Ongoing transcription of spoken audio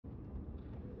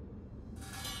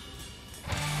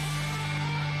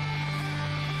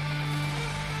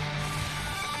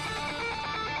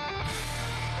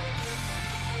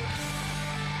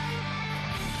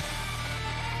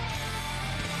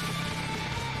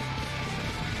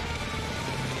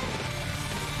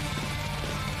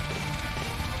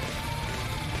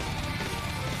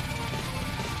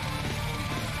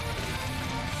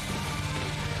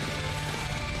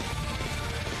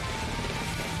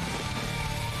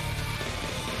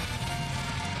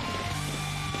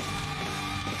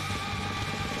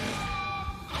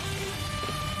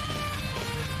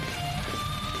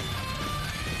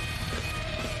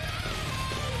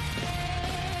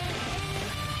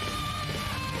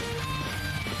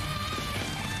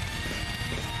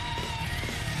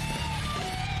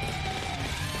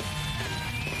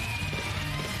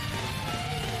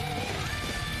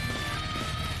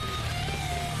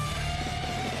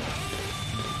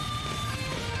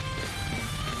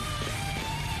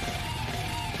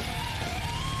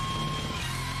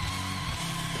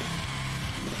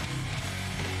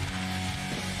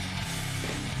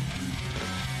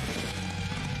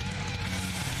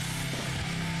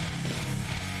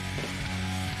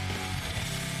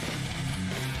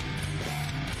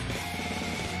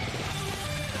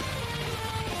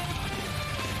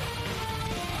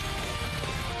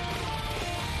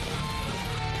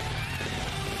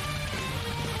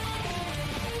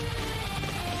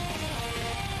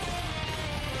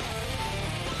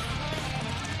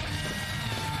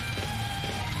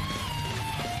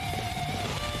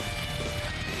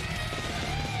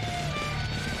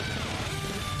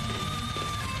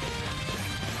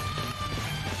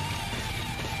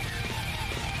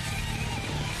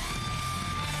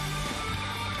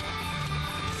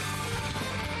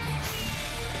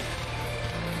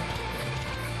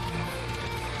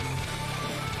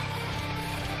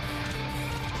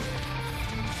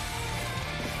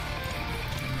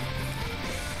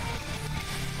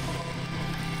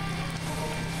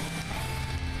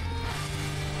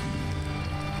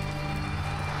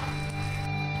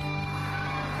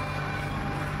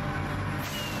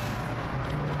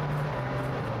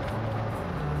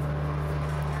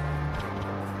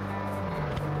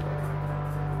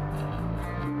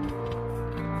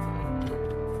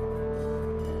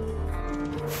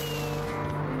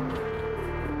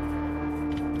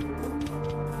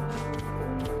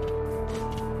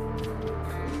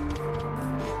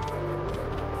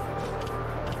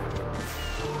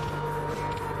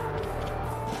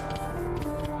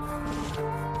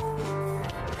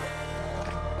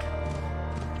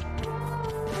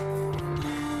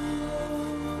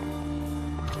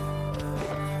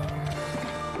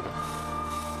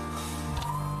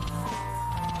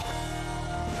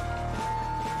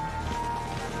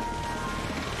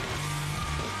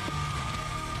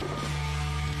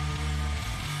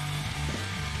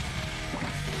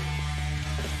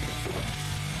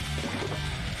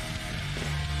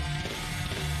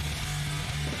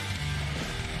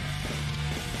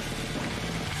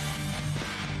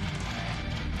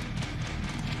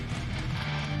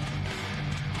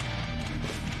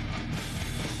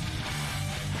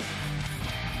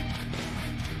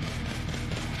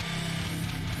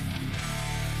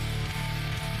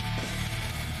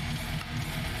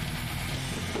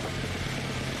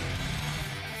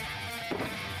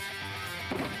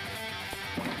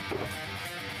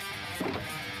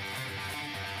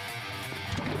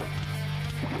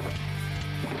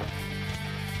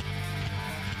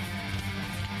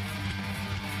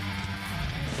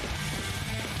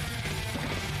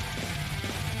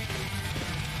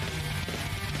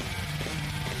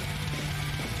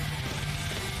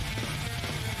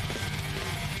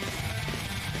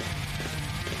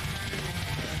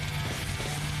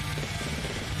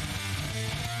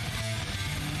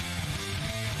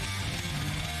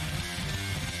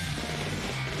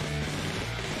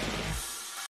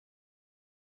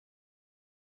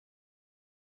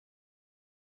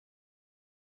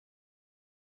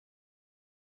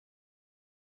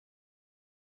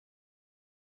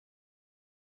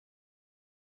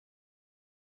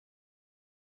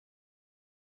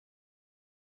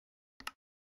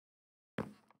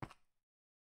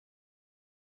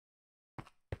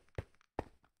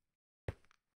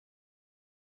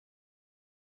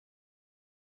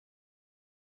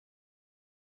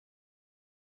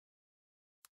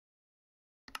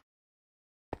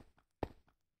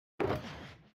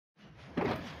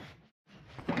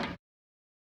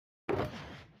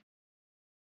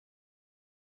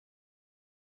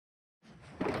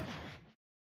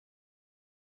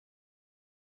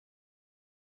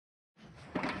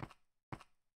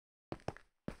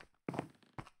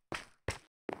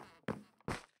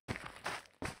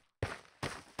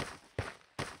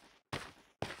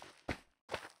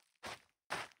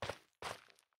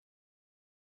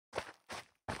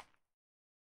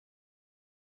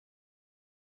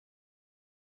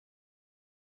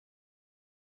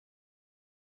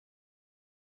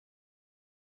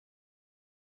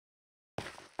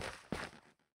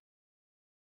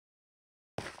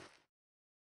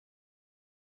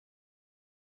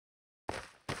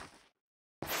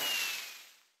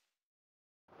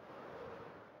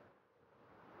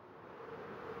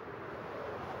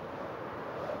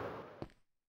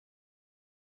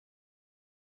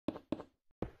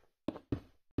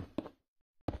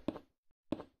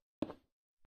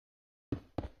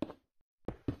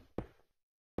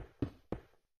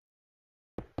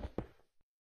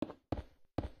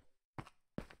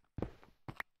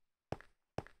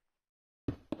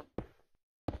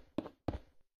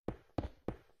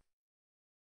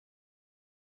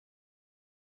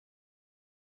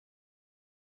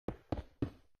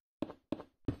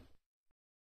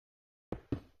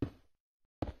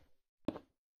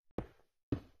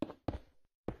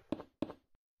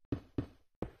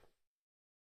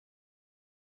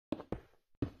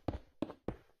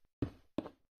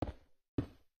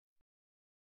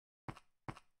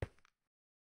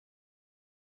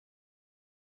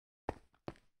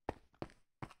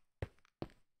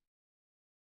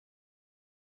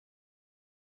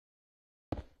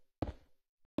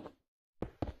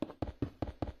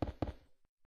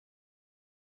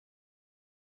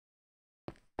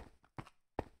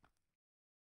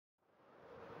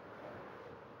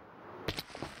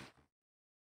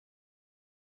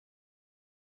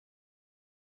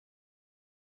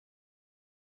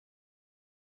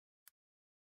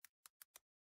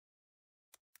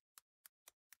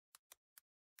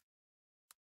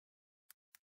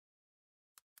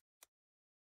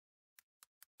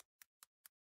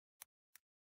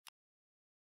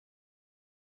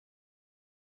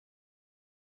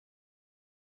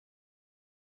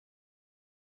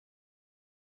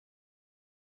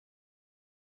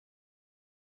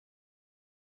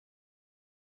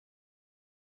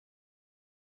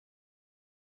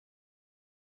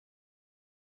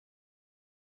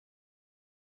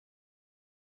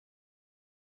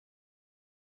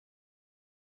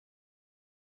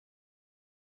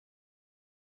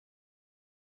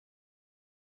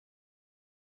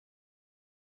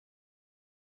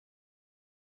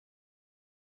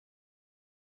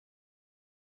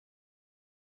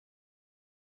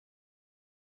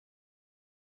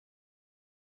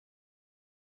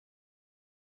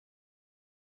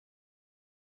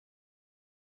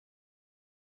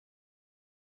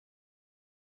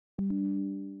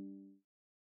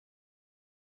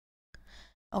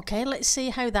Okay, let's see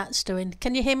how that's doing.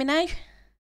 Can you hear me now?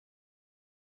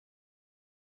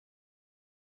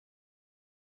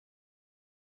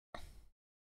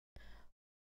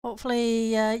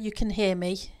 Hopefully you can hear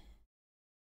me.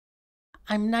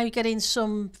 I'm now getting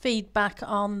some feedback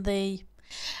on the...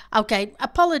 Okay,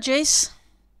 apologies.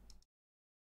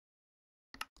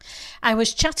 I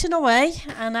was chatting away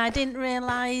and I didn't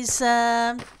realise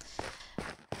that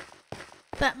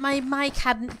my mic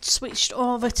hadn't switched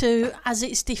over to as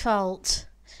its default.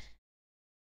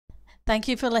 Thank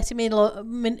you for letting me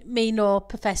know,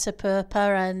 Professor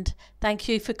Purper, and thank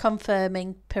you for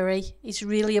confirming, Piri. It's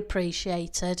really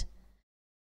appreciated.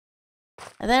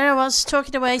 And there I was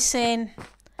talking away saying,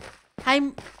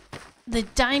 the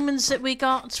diamonds that we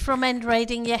got from end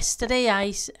raiding yesterday,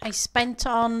 I spent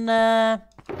on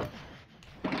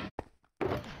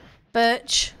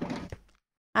Birch.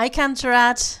 Hi,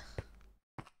 Canterad.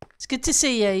 It's good to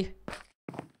see you.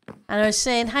 And I was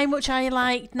saying how much I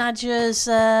liked Nadja's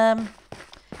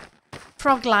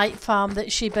frog light farm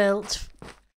that she built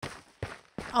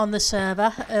on the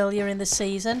server earlier in the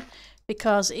season,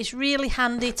 because it's really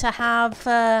handy to have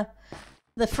the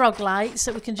frog lights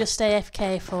that we can just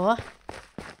AFK for.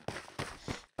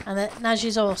 And that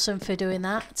Nadja's awesome for doing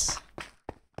that.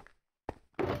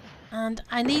 And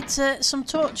I need some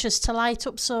torches to light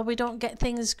up so we don't get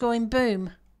things going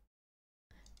boom.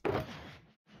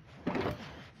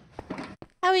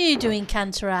 How are you doing,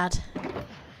 Canterad?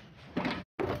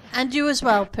 And you as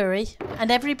well, Puri. And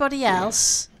everybody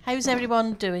else. How's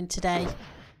everyone doing today?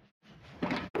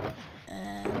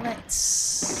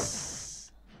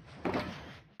 Let's...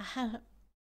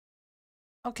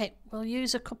 Okay, we'll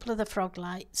use a couple of the frog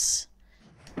lights.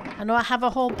 I know I have a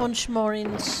whole bunch more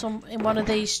in one of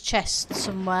these chests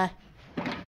somewhere.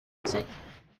 See?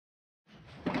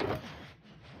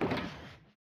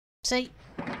 See?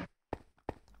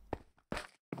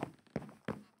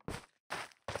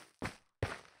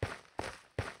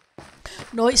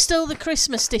 No, it's still the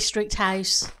Christmas district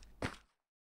house.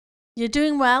 You're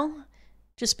doing well.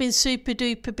 Just been super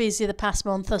duper busy the past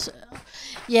month.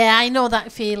 Yeah, I know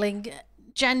that feeling.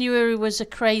 January was a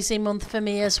crazy month for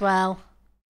me as well.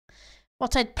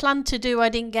 What I'd planned to do I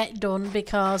didn't get done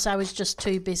because I was just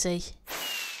too busy.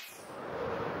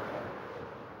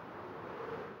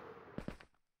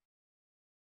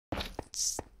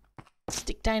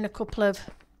 Stick down a couple of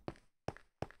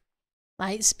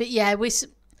lights, but yeah,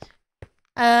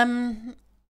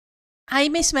 hi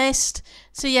Miss Mist.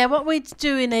 So yeah, what we're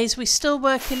doing is we're still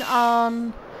working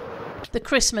on the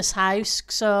Christmas house.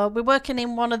 So we're working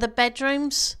in one of the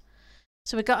bedrooms.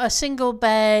 So we've got a single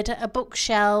bed, a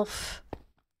bookshelf,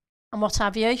 and what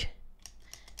have you.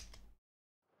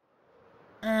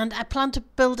 And I plan to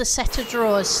build a set of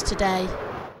drawers today.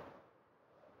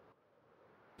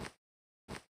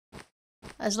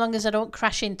 As long as I don't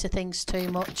crash into things too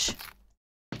much.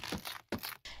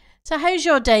 So how's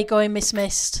your day going, Miss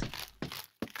Mist?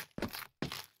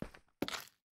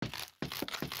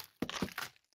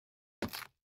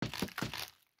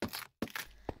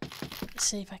 Let's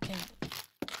see if I can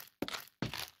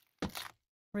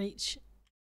reach.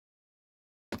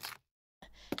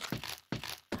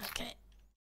 Okay.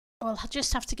 Well, I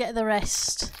just have to get the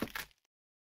rest.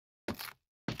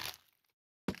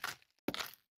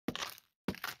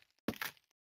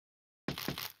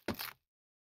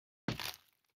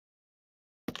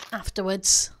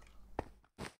 Afterwards.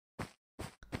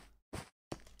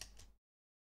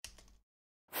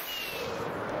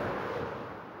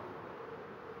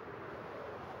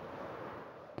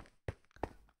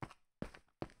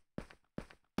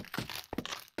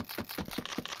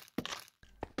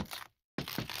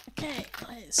 Okay,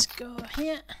 let's go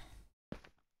here.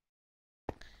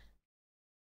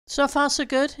 So far so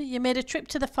good. You made a trip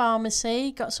to the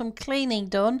pharmacy, got some cleaning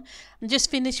done, and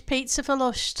just finished pizza for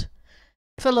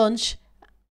lunch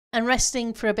and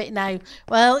resting for a bit now.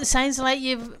 Well, it sounds like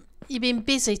you've been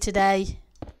busy today.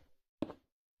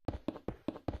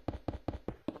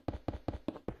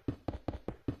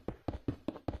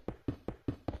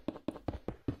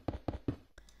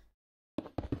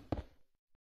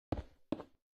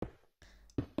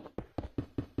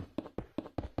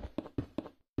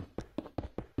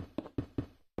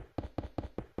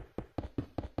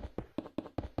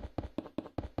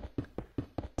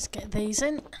 Let's get these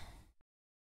in.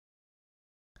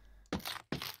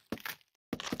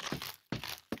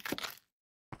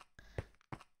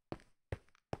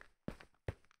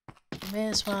 May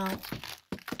as well.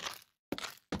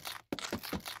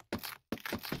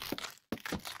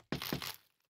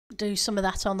 Do some of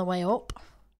that on the way up.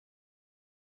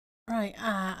 Right,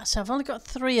 so I've only got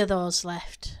 3 of those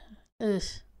left. Ugh.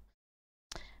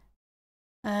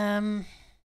 Do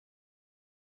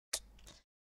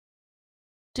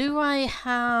I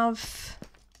have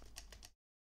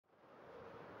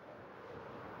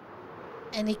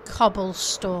any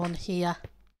cobblestone here?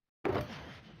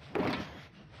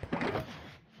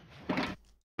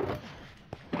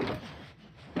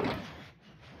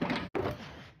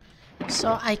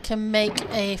 So I can make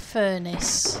a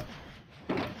furnace.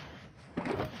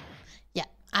 Yeah,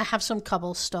 I have some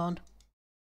cobblestone.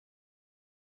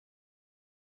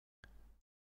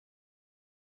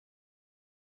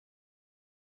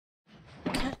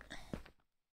 Okay.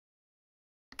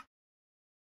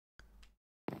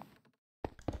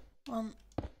 One,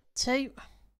 two.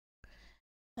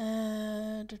 We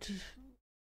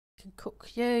can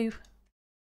cook you.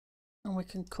 And we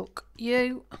can cook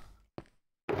you.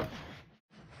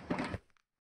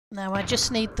 Now I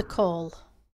just need the coal,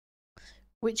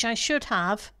 which I should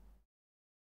have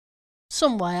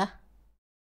somewhere.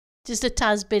 Just a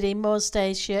tas biddy. Most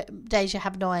days you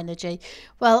have no energy.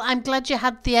 Well, I'm glad you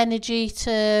had the energy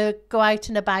to go out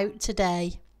and about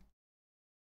today.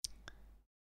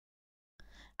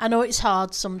 I know it's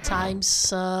hard sometimes,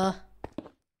 so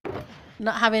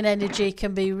not having energy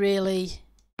can be really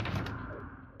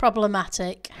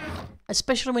problematic,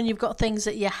 especially when you've got things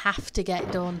that you have to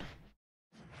get done.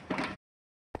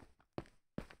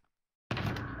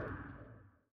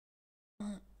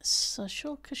 So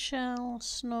shulker shell,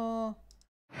 snow.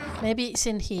 Maybe it's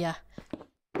in here.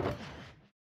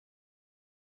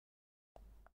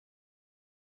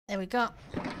 There we go.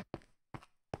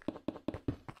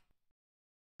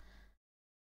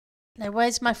 Now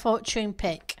where's my fortune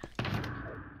pick?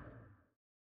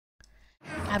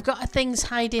 I've got things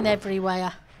hiding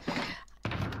everywhere.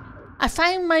 I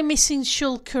found my missing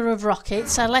shulker of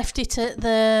rockets. I left it at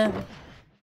the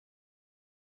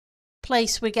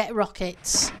place we get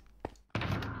rockets.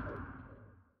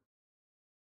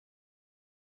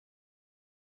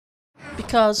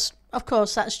 Because, of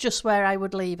course, that's just where I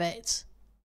would leave it.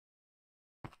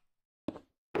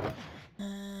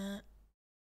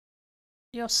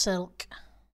 Your silk.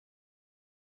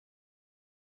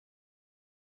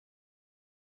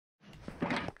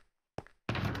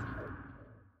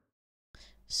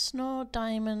 Snow,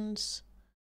 diamonds.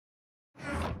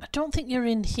 I don't think you're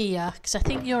in here, because I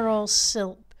think you're all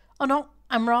silk. Oh no,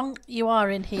 I'm wrong. You are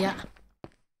in here.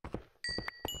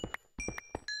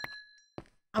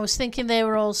 I was thinking they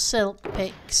were all silk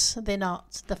picks. They're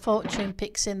not. The fortune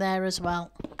picks in there as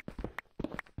well.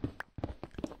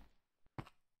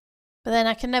 But then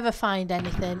I can never find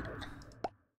anything.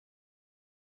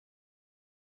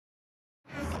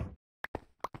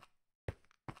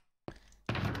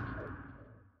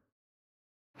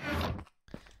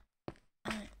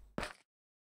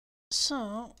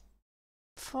 So,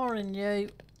 4 in you,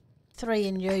 3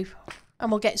 in you,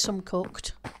 and we'll get some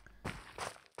cooked.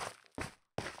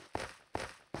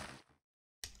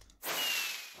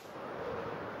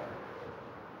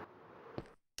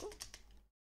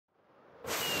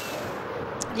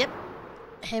 Yep,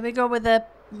 here we go with the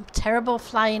terrible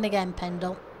flying again,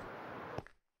 Pendle.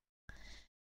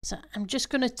 So I'm just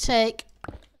going to take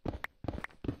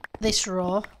this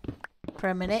row for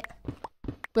a minute.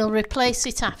 We'll replace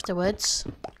it afterwards.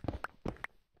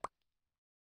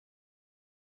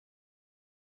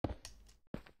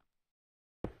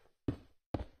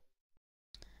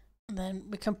 And then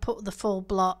we can put the full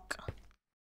block.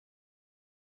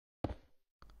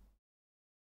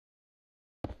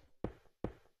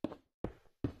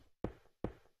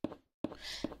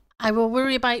 I will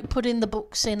worry about putting the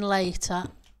books in later.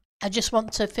 I just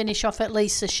want to finish off at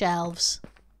least the shelves.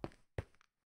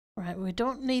 Right, we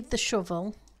don't need the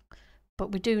shovel,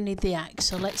 but we do need the axe,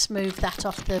 so let's move that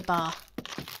off the bar.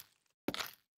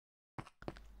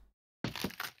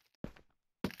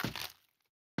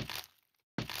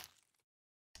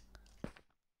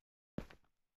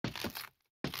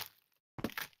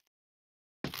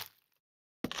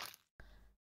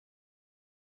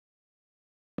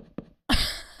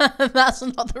 That's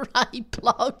not the right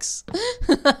blocks.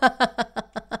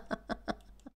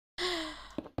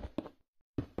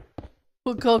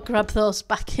 We'll go grab those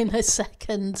back in a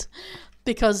second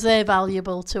because they're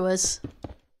valuable to us.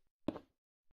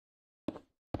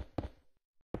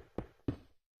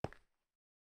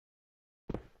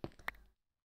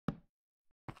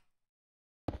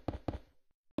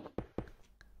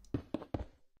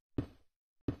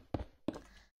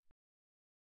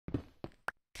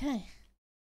 Okay.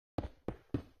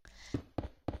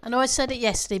 I know I said it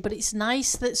yesterday, but it's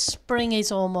nice that spring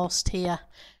is almost here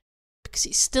because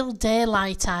it's still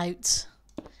daylight out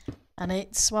and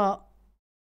it's what,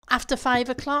 after 5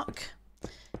 o'clock?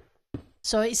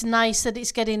 So it's nice that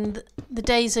it's getting, the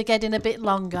days are getting a bit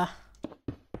longer.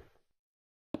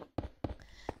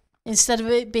 Instead of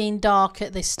it being dark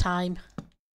at this time.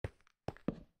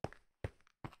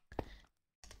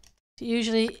 It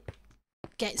usually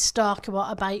gets dark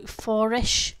about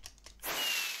 4ish.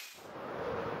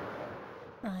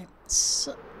 Right,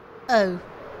 so, oh.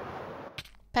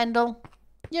 Pendle,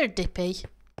 you're dippy.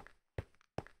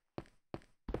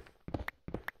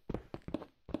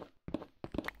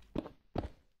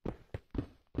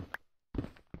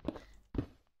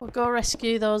 We'll go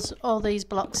rescue all these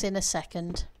blocks in a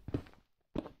second.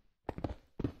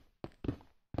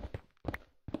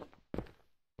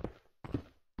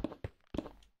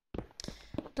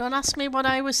 Don't ask me what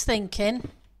I was thinking,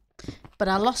 but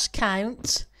I lost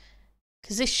count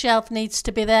because this shelf needs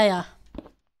to be there.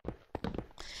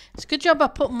 It's a good job I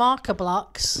put marker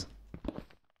blocks.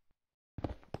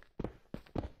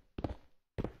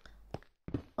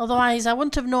 Otherwise I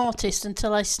wouldn't have noticed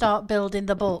until I start building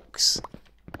the books.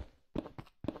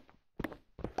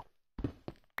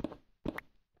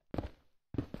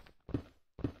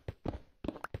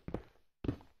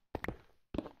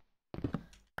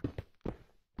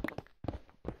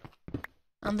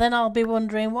 And then I'll be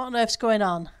wondering what on earth's going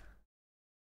on.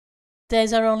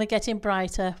 Days are only getting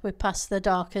brighter. We're past the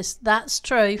darkest. That's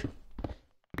true.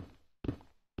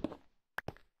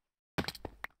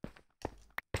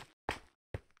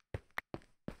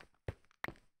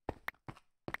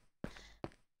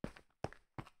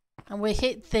 And we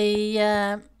hit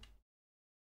the...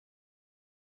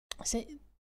 is it?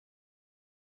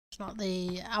 It's not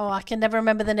the... Oh, I can never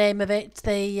remember the name of it.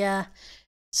 The...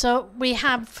 So we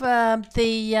have the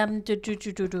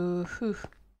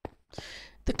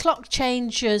clock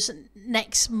changes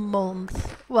next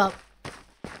month. Well,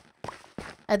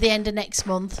 at the end of next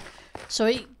month. So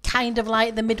it kind of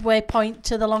like the midway point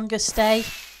to the longest day.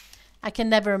 I can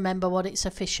never remember what it's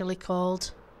officially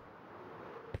called.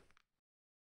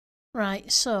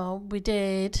 Right, so we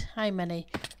did how many?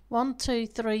 1, 2,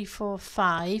 3, 4,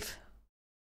 5.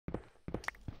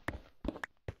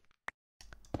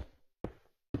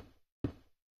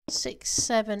 Six,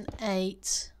 7,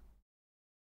 8.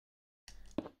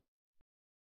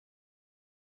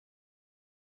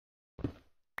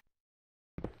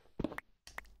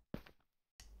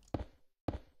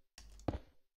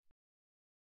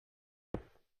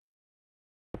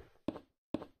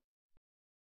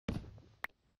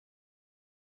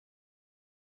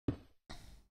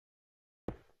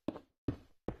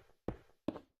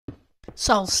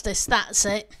 Solstice, that's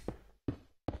it.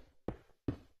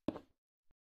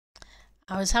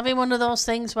 I was having one of those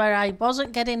things where I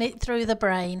wasn't getting it through the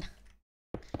brain,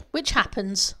 which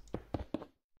happens.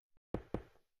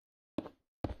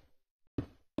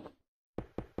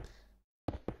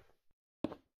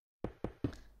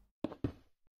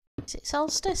 Is it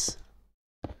solstice?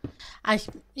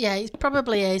 Yeah, it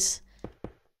probably is,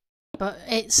 but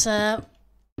it's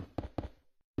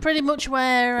pretty much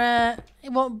where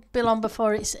it won't be long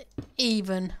before it's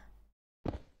even.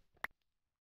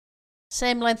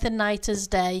 Same length of night as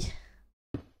day.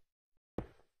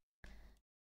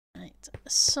 Right,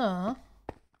 so I'm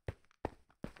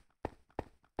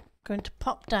going to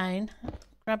pop down,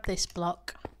 grab this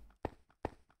block.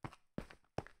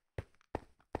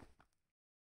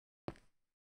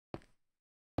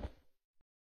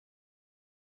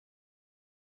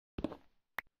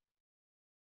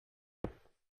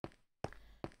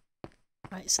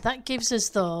 Right, so that gives us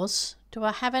those. Do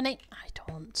I have any? I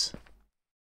don't.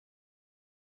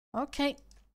 Okay.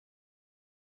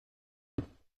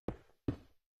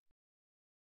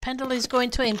 Pendle is going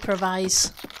to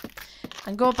improvise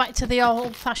and go back to the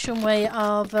old-fashioned way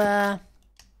of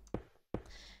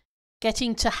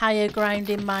getting to higher ground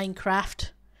in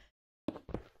Minecraft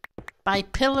by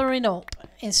pillaring up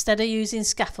instead of using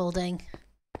scaffolding.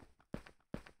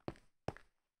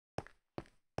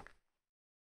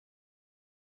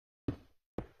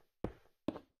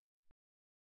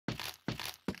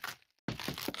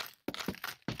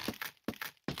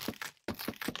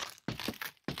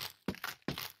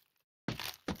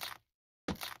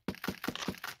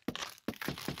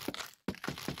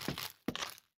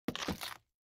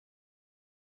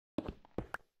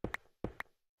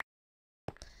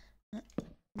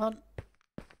 One,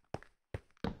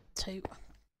 two.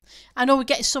 I know we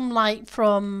get some light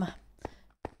from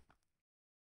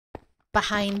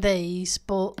behind these,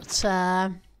 but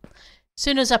as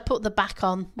soon as I put the back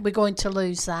on, we're going to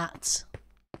lose that.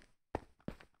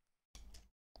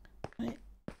 Right,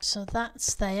 so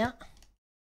that's there.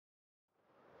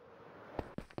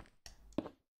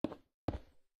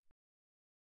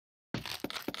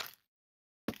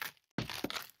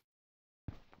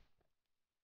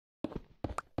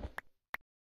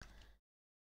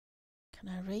 Can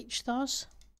I reach those?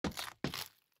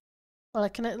 Well, I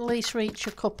can at least reach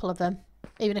a couple of them,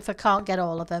 even if I can't get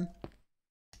all of them.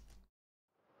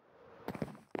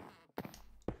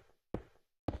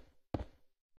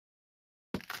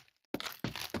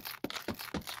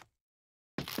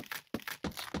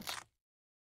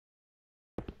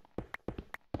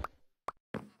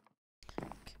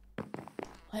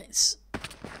 Let's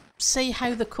see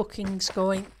how the cooking's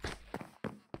going.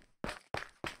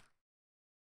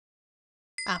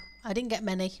 Ah, I didn't get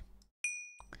many.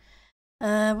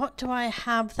 What do I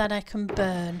have that I can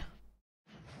burn?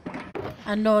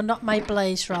 And no, not my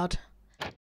blaze rod.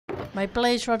 My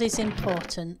blaze rod is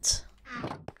important.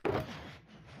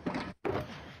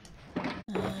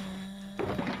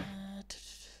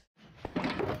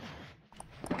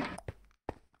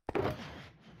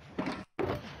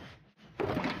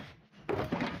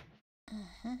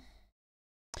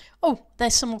 Oh,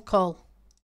 there's some more coal.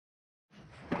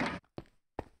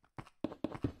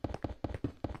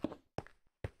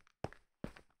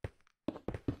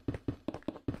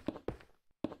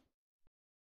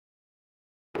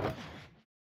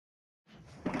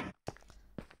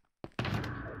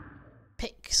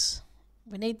 Picks.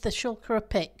 We need the shulker of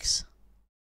picks.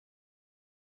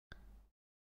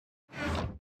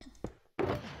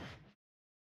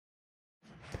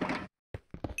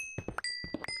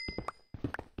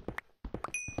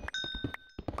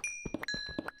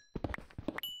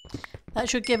 That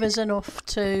should give us enough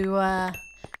to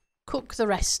cook the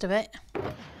rest of it.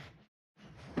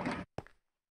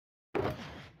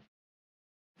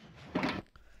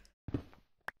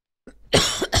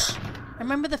 I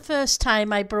remember the first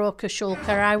time I broke a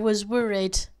shulker, I was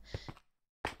worried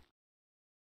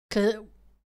because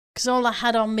all I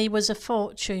had on me was a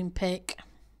fortune pick.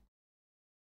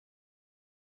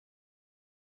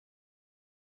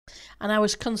 And I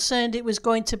was concerned it was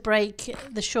going to break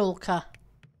the shulker.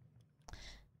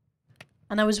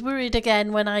 And I was worried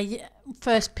again when I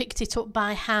first picked it up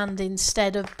by hand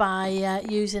instead of by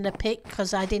using a pick,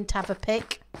 because I didn't have a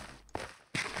pick.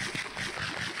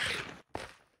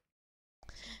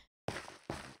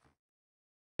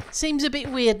 Seems a bit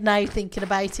weird now thinking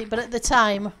about it, but at the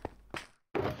time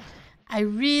I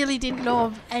really didn't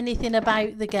know anything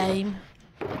about the game.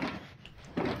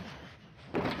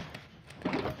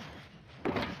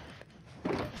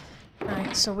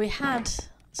 Right, so we had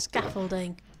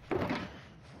scaffolding.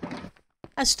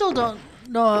 I still don't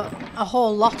know a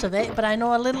whole lot of it, but I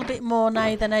know a little bit more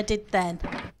now than I did then.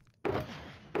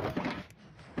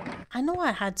 I know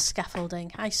I had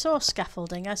scaffolding. I saw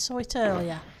scaffolding. I saw it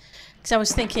earlier. Because I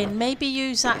was thinking, maybe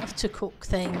use that to cook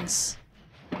things.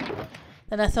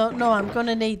 Then I thought, no, I'm going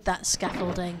to need that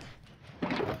scaffolding.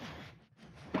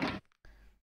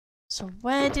 So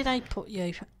where did I put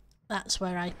you? That's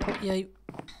where I put you.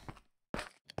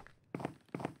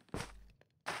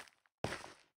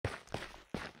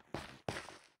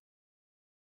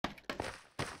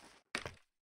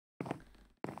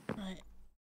 Right.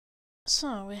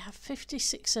 So we have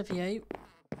 56 of you.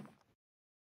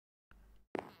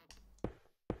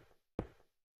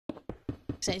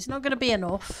 So it's not going to be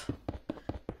enough.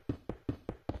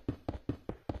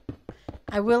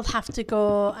 I will have to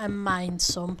go and mine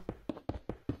some.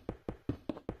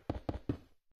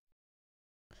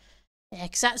 Yeah,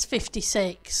 because that's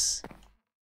 56.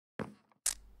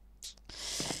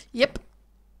 Yep.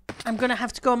 I'm going to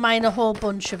have to go mine a whole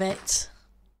bunch of it.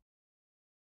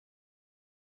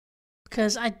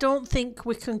 Because I don't think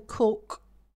we can cook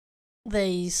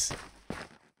these.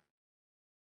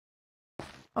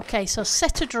 Okay, so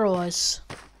set of drawers.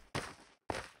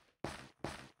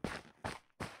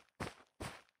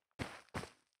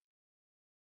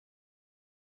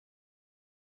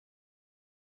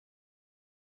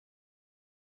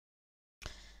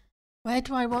 Where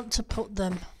do I want to put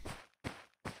them?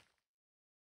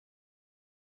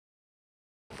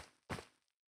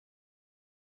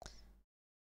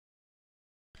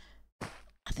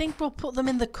 I think we'll put them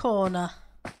in the corner.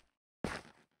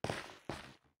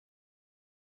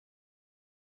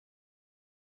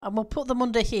 And we'll put them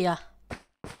under here.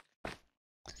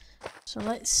 So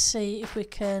let's see if we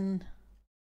can...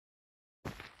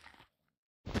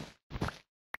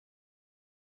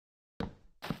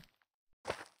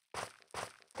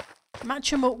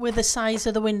 match them up with the size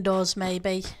of the windows,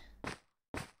 maybe.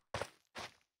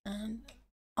 And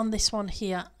on this one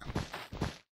here.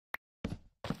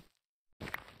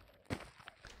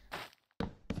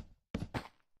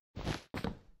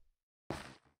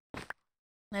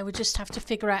 Now we just have to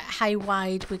figure out how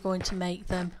wide we're going to make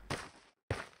them.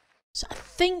 So I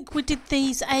think we did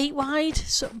these 8 wide.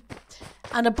 So,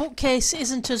 and a bookcase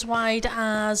isn't as wide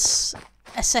as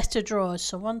a set of drawers.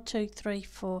 So 1, 2, 3,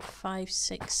 4, 5,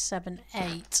 6, 7,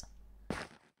 8.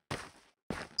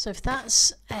 So if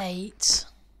that's 8,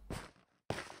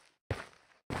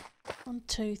 1,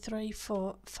 2, 3,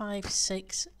 4, 5,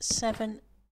 6, 7,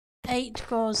 8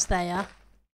 goes there.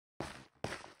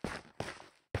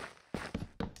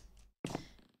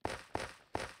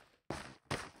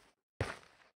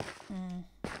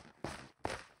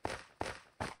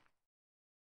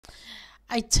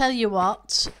 I tell you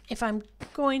what, if I'm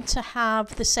going to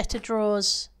have the set of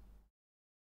drawers,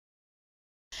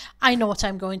 I know what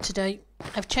I'm going to do.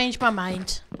 I've changed my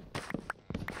mind.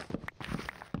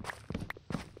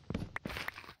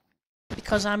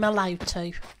 Because I'm allowed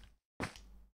to.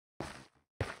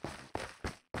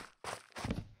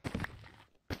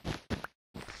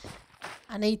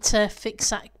 I need to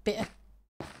fix that bit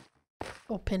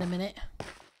up in a minute.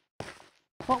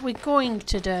 What we're going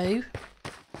to do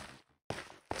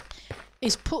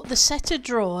is put the set of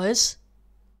drawers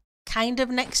kind of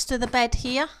next to the bed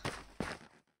here.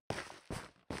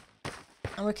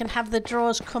 And we can have the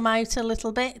drawers come out a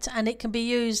little bit, and it can be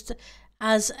used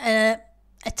as a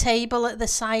table at the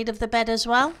side of the bed as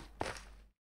well.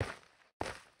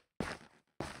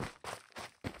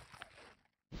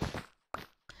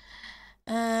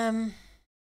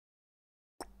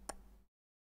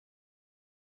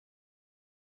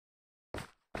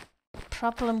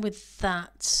 Problem with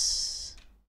that,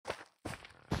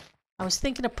 I was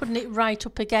thinking of putting it right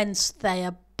up against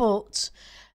there, but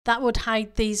that would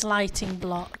hide these lighting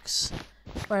blocks,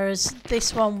 whereas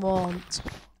this one won't.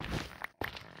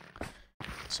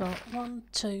 So 1,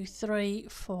 2, 3,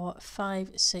 4,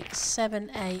 5, 6,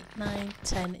 7, 8, 9,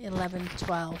 10, 11,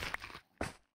 12.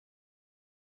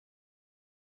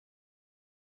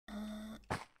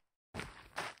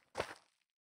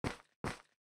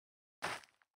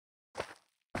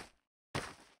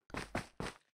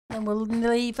 Then we'll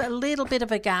leave a little bit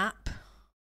of a gap.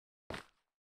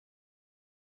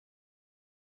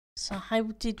 So how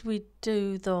did we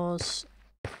do those?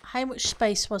 How much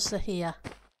space was there here?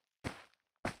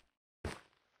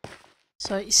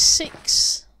 So it's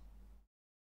 6,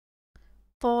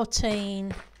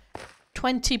 14,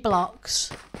 20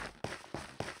 blocks.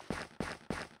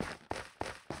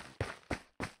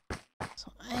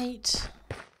 So 8,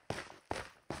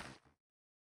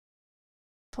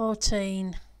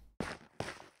 14.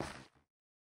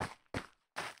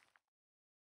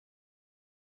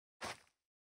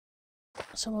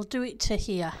 So we'll do it to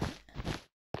here.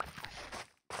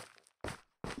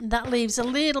 That leaves a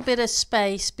little bit of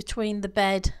space between the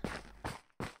bed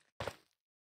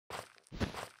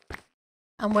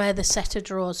and where the set of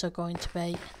drawers are going to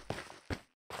be.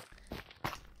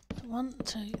 1,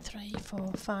 2, 3,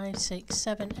 4, 5, 6,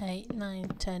 7, 8, 9,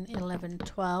 10, 11,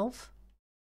 12.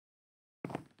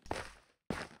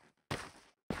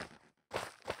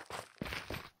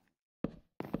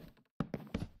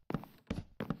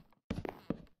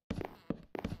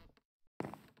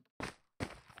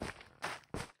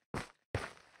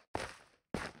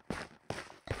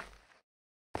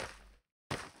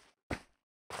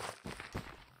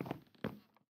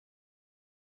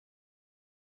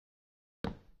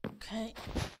 Okay,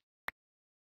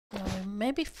 well, we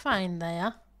may be fine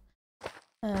there.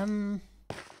 I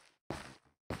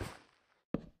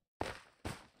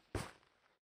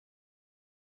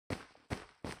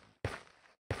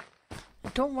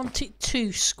don't want it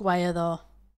too square though.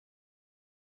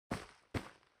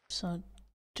 So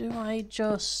do I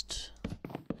just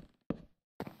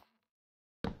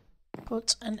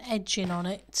put an edging on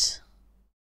it?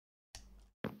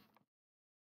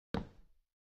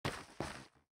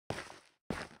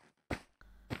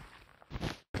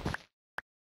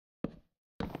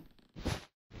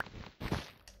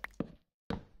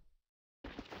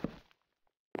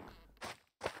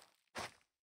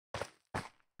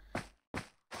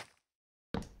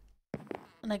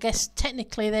 And I guess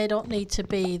technically they don't need to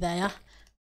be there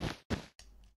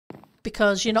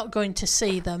because you're not going to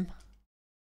see them.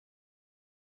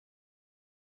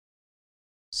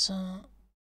 So,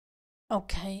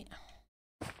 okay.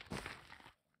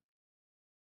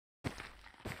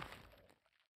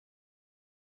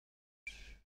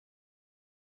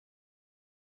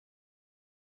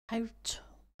 Out.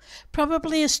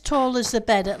 Probably as tall as the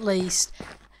bed at least.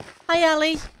 Hi,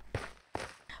 Ali.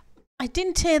 I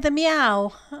didn't hear the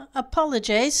meow.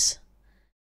 Apologies.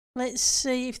 Let's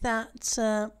see if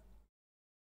that...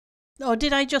 or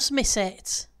did I just miss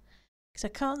it? Because I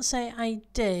can't say I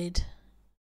did.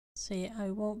 See,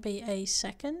 I won't be a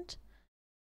second.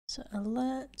 So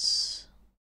alerts.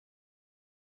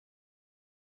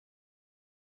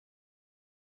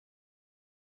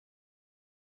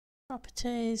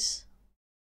 Properties.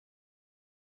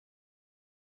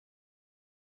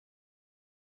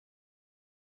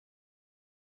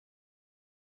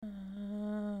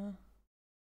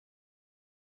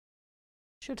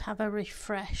 Should have a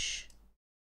refresh.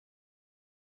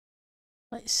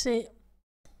 Let's see.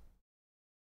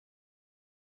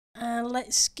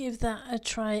 Let's give that a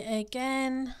try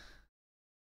again.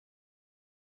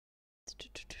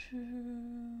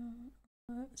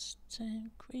 Let's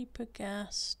turn creeper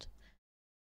ghast.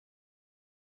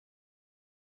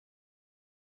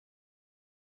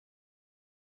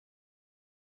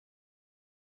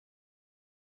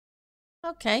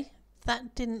 Okay,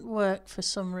 that didn't work for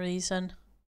some reason.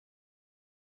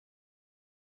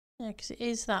 Yeah, because it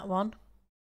is that one.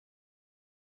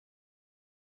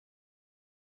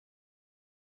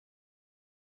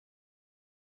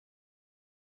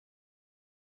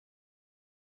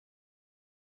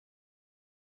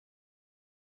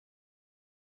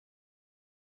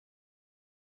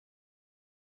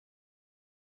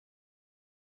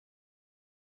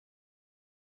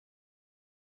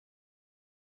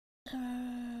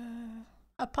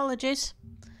 Apologies.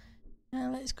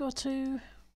 Let's go to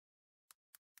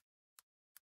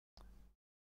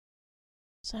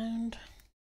sound.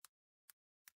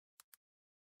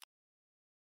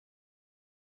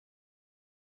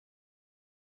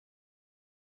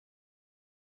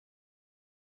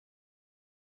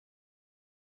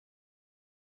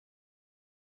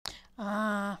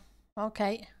 Ah,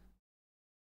 okay.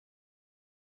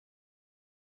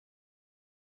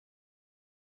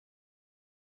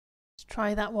 Let's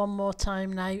try that one more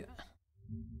time now.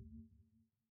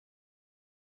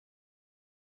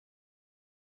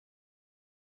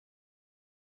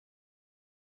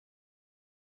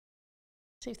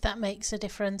 See if that makes a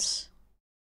difference.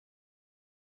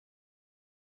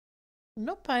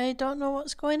 Nope, I don't know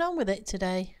what's going on with it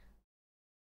today.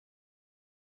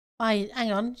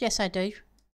 Hang on, yes I do.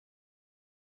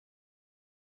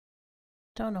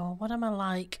 Don't know, what am I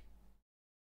like?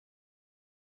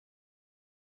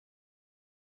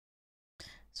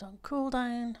 It's on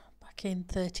cooldown, back in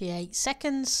 38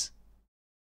 seconds.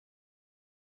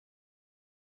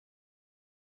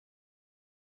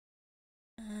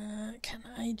 Can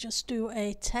I just do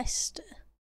a test?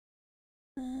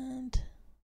 And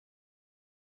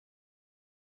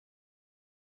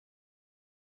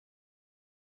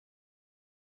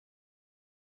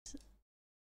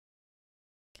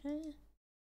okay.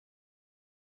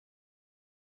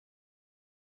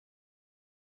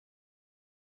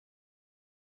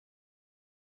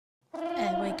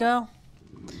 There we go.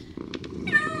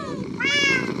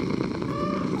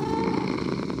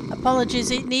 Apologies,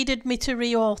 it needed me to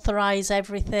reauthorize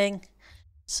everything.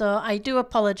 So I do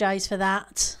apologise for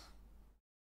that.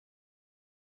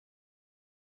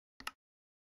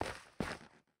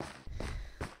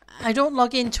 I don't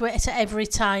log into it every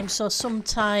time, so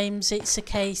sometimes it's a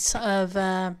case of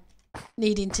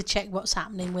needing to check what's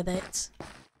happening with it.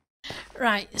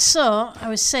 Right, so I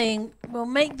was saying we'll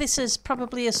make this as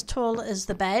probably as tall as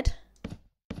the bed.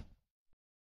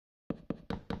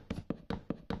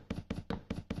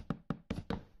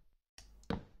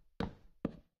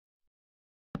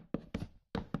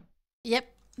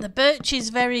 Yep, the birch is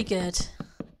very good.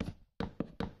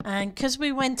 And because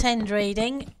we went end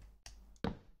raiding,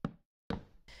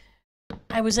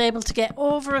 I was able to get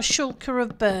over a shulker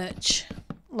of birch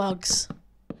logs.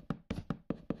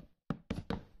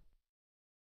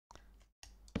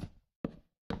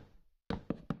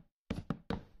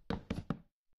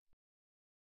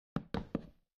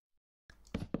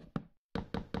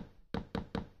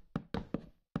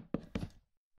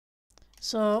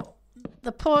 So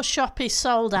the poor shop is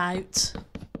sold out.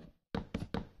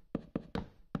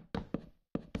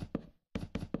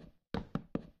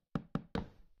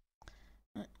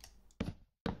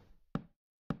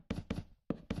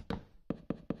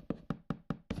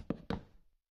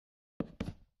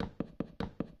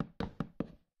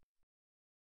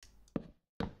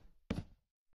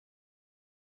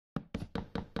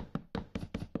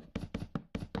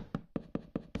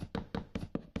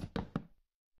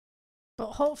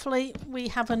 But hopefully we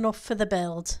have enough for the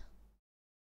build.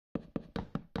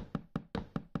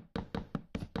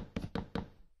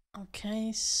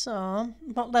 Okay, so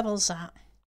what level's that?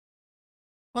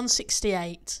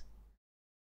 168.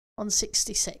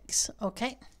 166,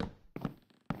 okay.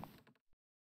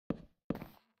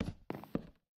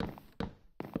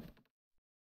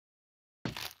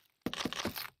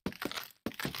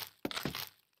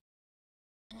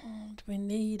 And we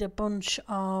need a bunch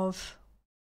of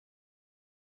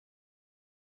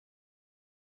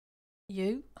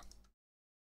you.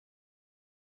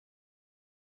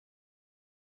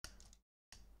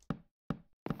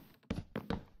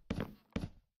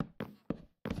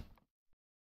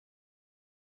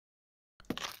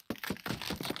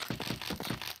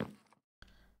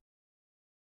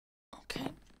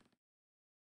 Okay.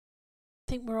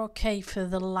 think we're okay for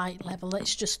the light level.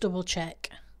 Let's just double check.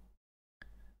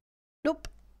 Nope.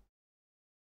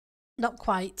 Not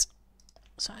quite.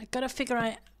 So I've got to figure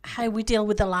out how we deal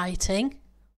with the lighting.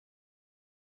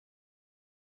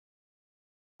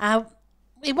 It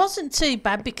wasn't too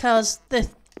bad because the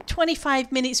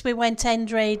 25 minutes we went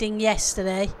end raiding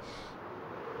yesterday,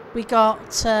 we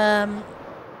got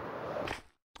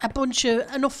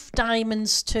enough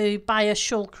diamonds to buy a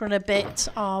shulker and a bit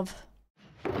of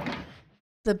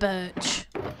the birch.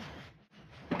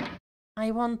 I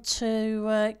want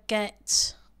to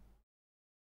get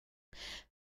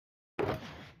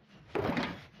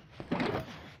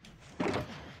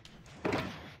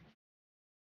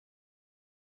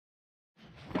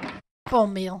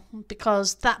bone meal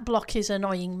because that block is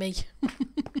annoying me.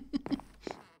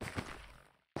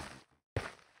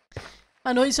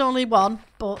 I know it's only one,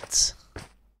 but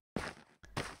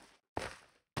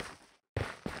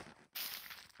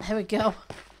there we go.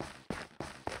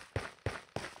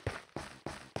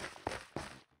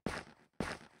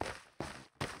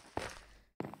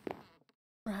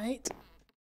 Right.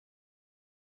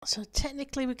 So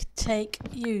technically we could take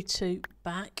you two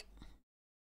back,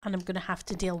 and I'm going to have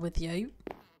to deal with you.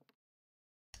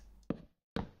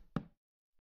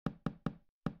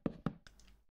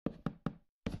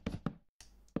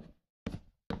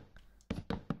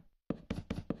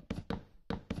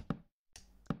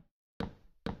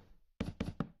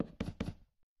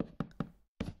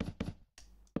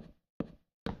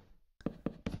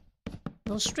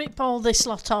 We'll strip all this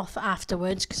lot off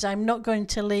afterwards because I'm not going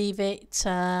to leave it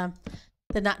the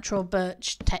natural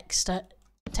birch texture.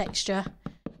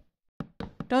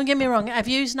 Don't get me wrong, I've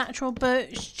used natural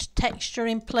birch texture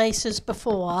in places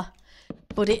before,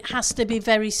 but it has to be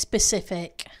very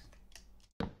specific.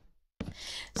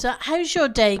 So how's your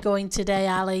day going today,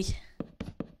 Ali?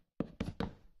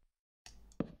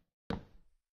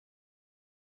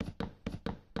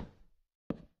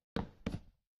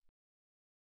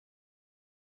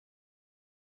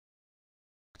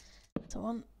 So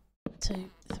 1, 2,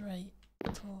 3,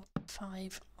 4,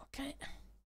 5. Okay.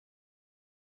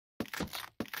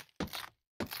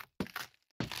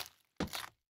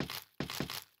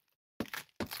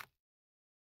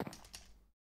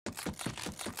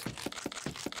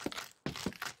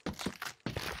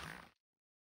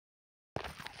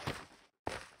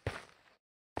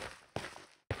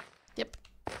 Yep.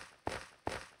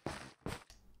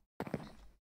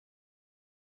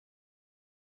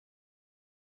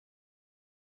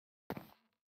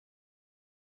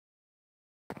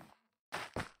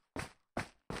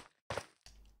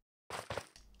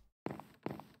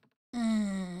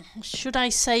 Should I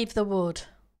save the wood?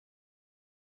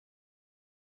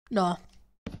 No.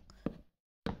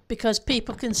 Because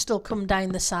people can still come down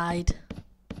the side.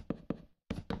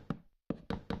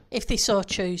 If they so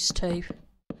choose to.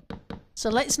 So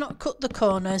let's not cut the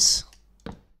corners.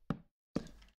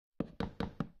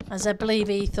 As I believe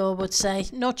Etho would say,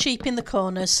 no cheaping the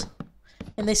corners.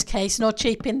 In this case, no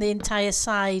cheaping the entire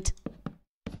side.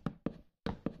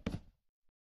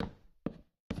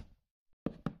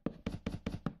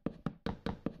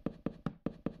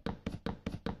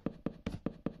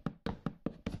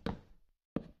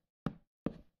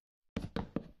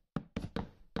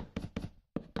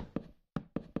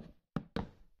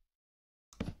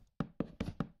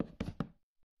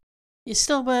 You're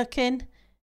still working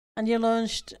and you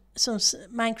launched some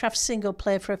Minecraft single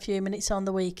player for a few minutes on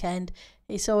the weekend.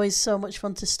 It's always so much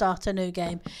fun to start a new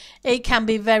game. It can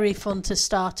be very fun to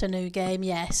start a new game,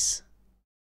 yes.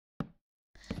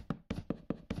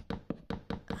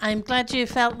 I'm glad you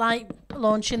felt like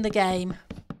launching the game.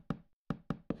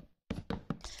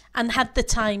 And had the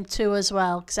time to as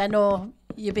well, because I know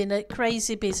you've been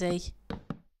crazy busy.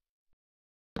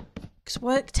 Because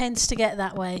work tends to get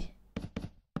that way.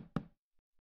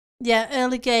 Yeah,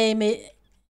 early game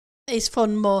is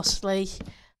fun mostly,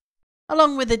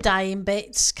 along with the dying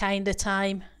bits kind of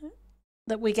time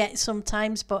that we get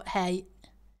sometimes, but hey,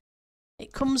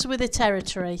 it comes with the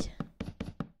territory.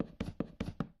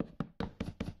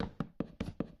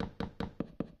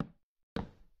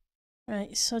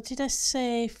 Right, so did I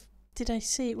see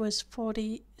it was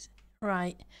 40,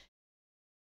 right,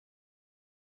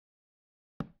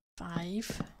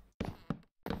 5.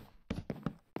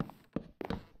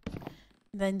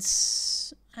 Then,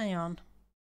 hang on.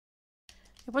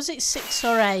 Was it 6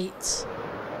 or 8? I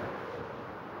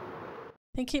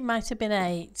think it might have been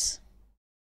 8.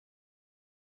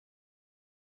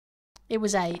 It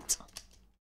was 8.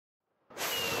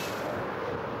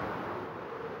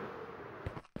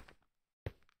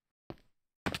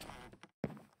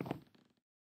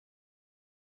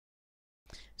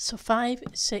 So 5,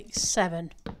 6,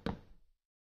 7.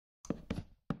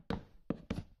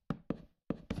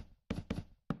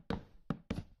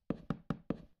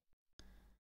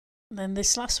 Then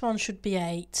this last one should be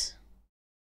 8.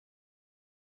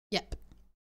 Yep.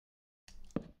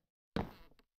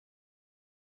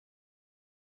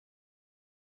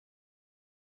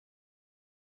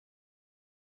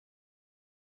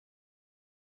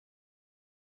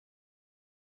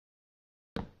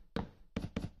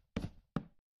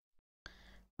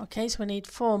 Okay, so we need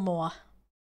 4 more.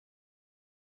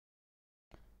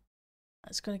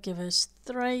 That's going to give us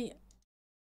 3.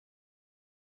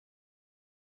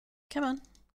 Come on.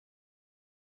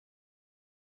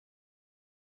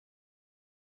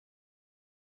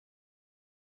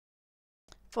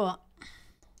 4.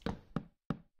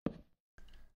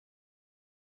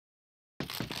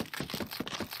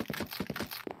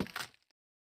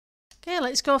 Okay,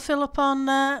 let's go fill up on...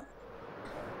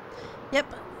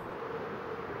 Yep.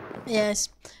 Yes.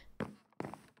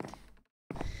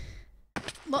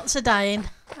 Lots of dying.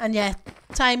 And yeah,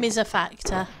 time is a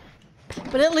factor.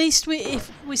 But at least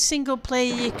if with single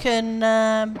player you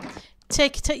can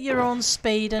take it at your own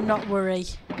speed and not worry.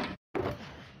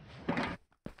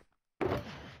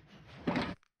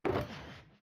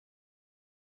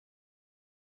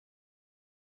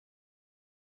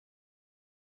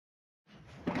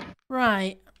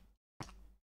 Right.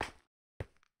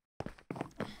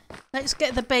 Let's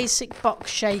get the basic box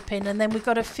shaping, and then we've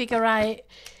got to figure out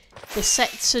the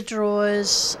sets of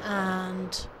drawers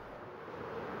and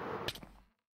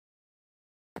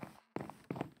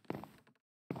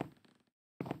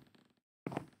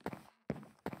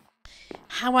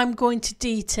how I'm going to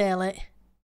detail it.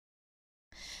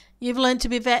 You've learned to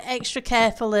be very extra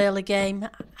careful early game.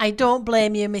 I don't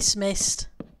blame you, Miss Mist.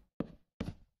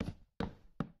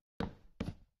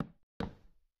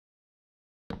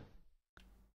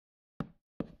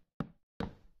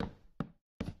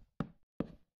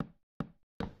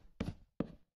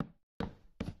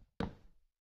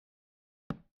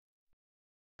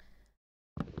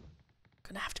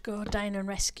 Gonna have to go down and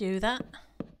rescue that.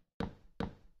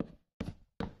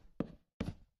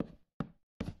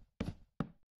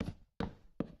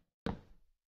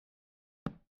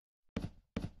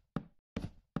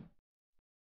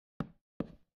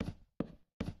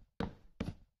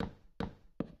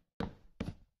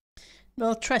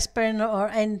 No trespassing or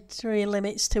entry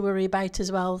limits to worry about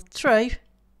as well. True.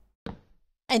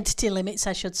 Entity limits,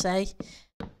 I should say.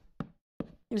 It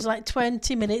was like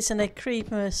 20 minutes and a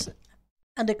creeper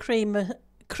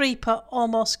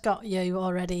almost got you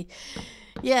already.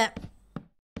 Yeah.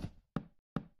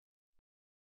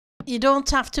 You don't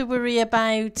have to worry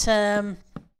about that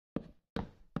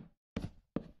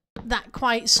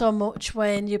quite so much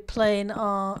when you're playing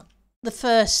the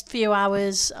first few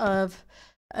hours of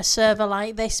a server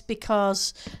like this,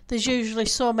 because there's usually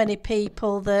so many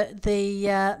people that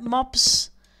the mobs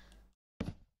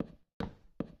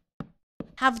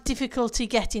have difficulty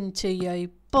getting to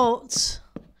you. But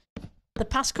the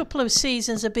past couple of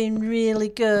seasons have been really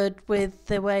good with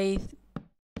the way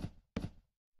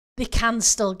they can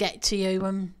still get to you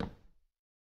and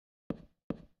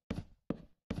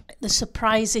the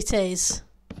surprise it is.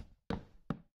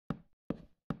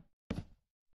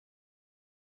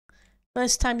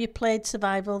 First time you played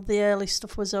survival, the early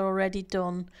stuff was already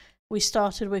done. We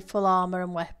started with full armor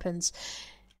and weapons.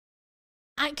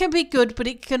 It can be good, but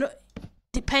it can,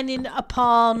 depending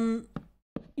upon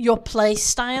your play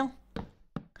style.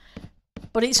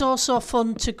 But it's also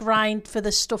fun to grind for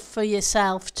the stuff for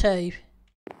yourself too,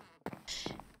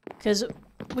 because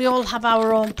we all have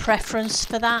our own preference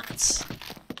for that.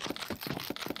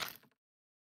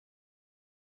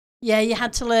 Yeah, you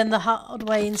had to learn the hard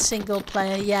way in single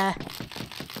player, yeah.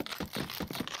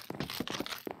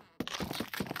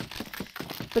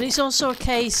 But it's also a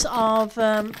case of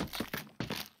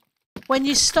when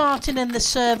you're starting and the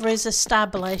server is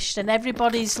established and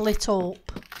everybody's lit up,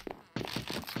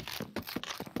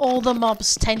 all the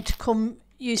mobs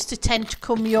used to tend to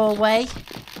come your way.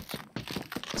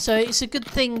 So it's a good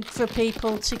thing for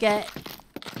people to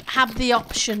have the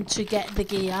option to get the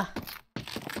gear.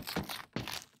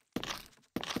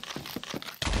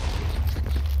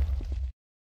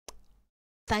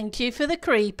 Thank you for the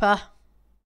creeper.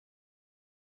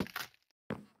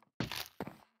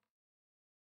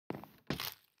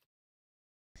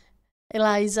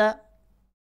 Eliza.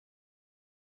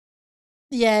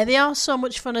 Yeah, they are so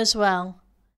much fun as well.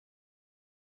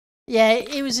 Yeah,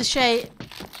 it was a shame.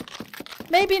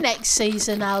 Maybe next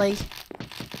season, Ali.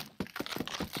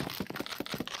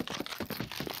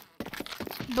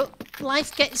 But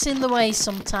life gets in the way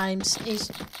sometimes. It's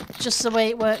just the way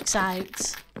it works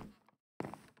out.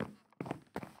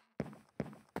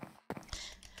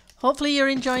 Hopefully you're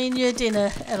enjoying your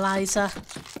dinner, Eliza.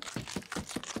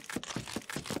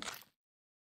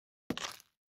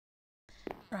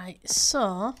 Right,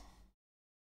 so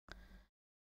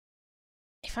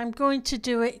if I'm going to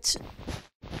do it,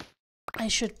 I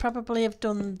should probably have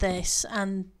done this,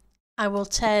 and I will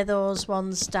tear those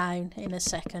ones down in a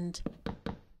second.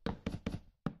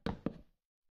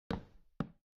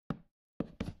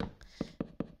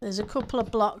 There's a couple of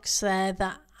blocks there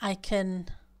that I can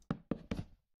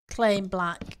claim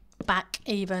back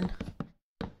even.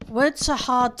 Words are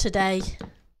hard today.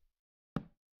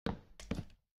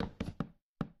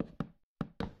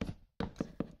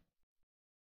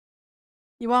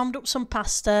 You warmed up some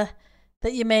pasta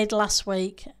that you made last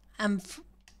week and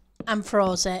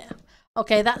froze it.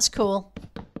 Okay, that's cool.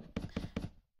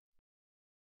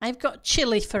 I've got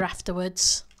chilli for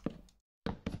afterwards.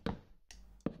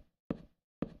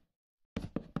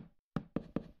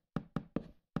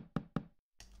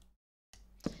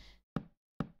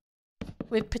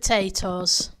 With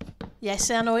potatoes.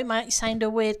 Yes, I know it might sound a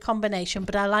weird combination,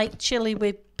 but I like chilli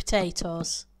with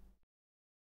potatoes.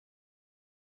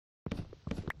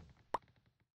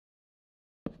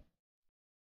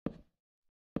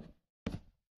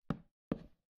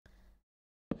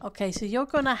 Okay, so you're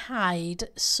going to hide,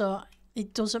 so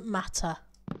it doesn't matter.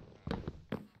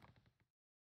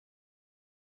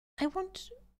 I want...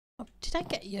 Oh, did I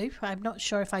get you? I'm not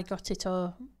sure if I got it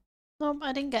or... No,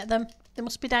 I didn't get them. They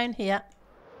must be down here.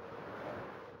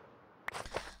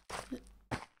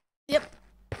 Yep.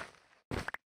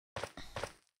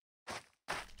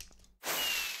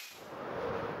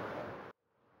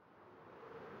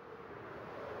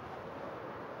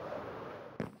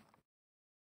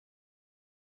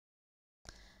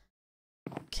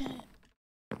 Okay.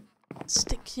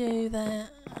 Stick you there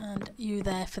and you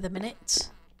there for the minute.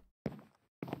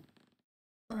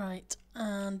 Right,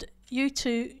 and you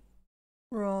two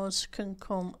rows can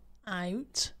come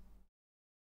out.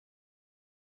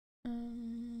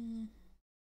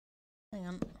 Hang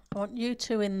on, I want you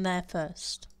two in there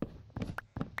first.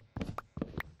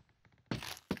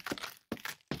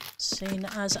 Seeing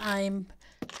as I'm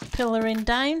pillaring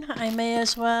down, I may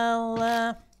as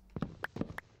well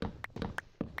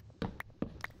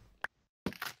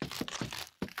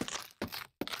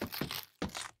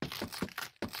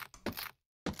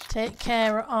take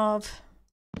care of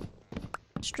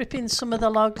stripping some of the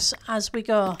logs as we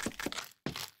go.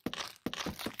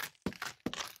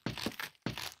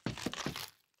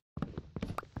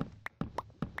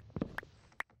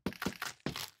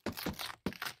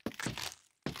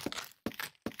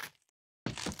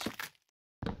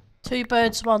 Two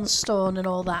birds, one stone and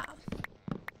all that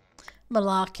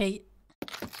malarkey.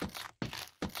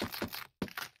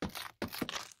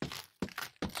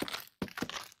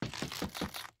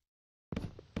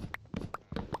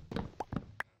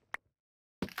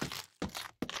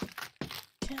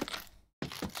 Okay.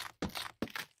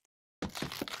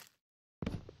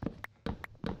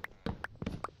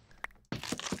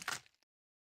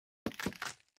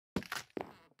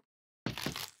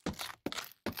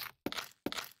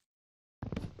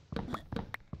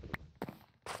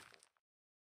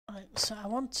 Right, so I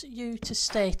want you to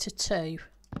stay to 2,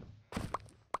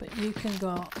 but you can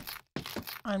go.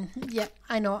 Yep,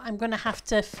 I know. I'm going to have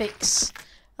to fix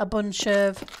a bunch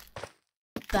of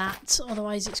that,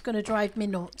 otherwise it's going to drive me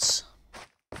nuts.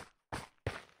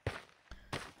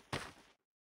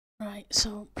 Right,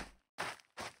 so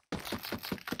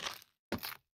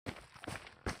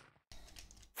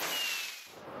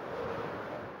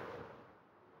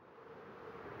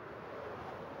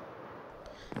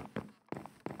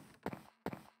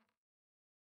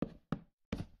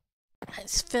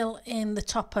let's fill in the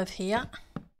top of here.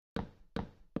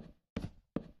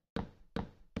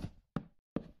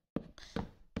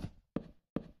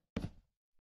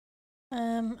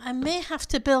 I may have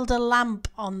to build a lamp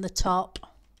on the top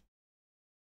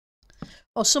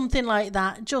or something like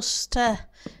that, just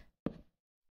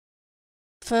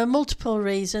for multiple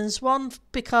reasons. 1,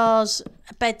 because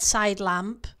a bedside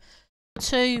lamp.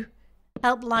 2,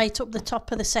 help light up the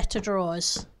top of the set of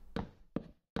drawers.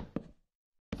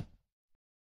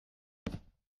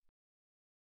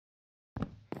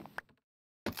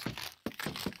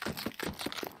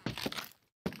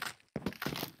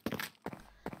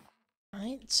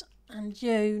 Right, and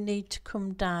you need to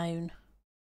come down.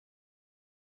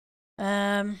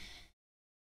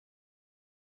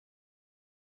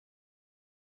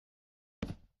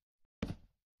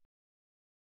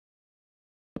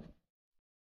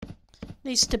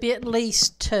 Needs to be at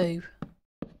least 2.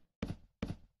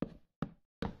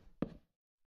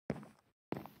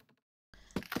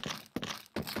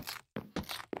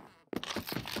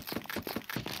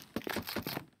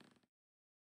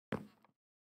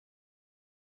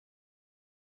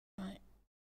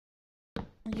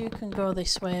 You can go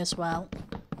this way as well.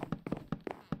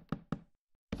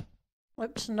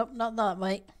 Whoops, nope, not that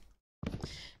way.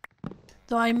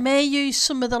 Though I may use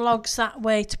some of the logs that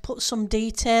way to put some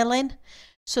detail in,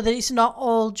 so that it's not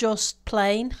all just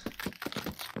plain.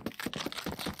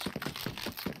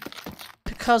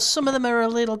 Because some of them are a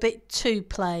little bit too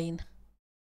plain.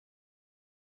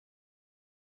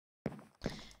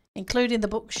 Including the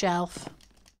bookshelf.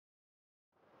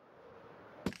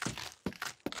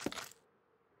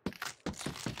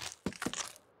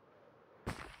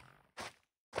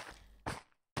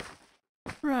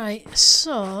 Right,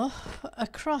 so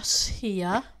across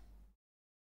here.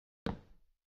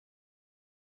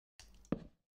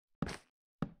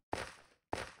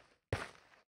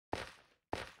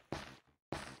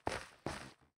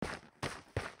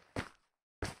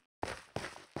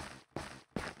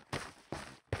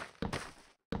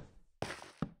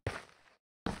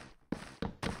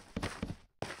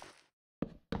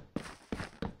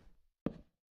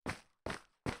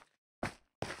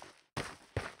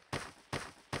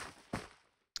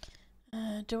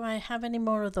 Do I have any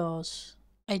more of those?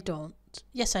 I don't.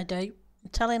 Yes, I do. I'm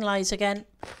telling lies again.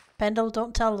 Pendle,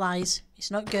 don't tell lies.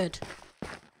 It's not good.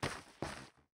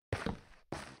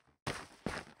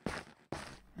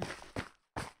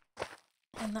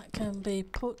 And that can be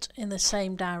put in the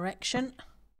same direction.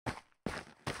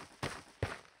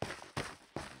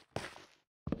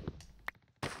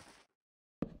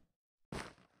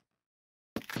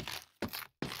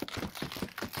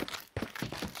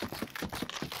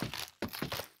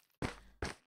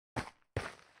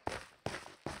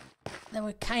 Then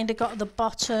we kind of got the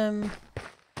bottom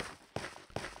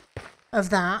of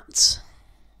that.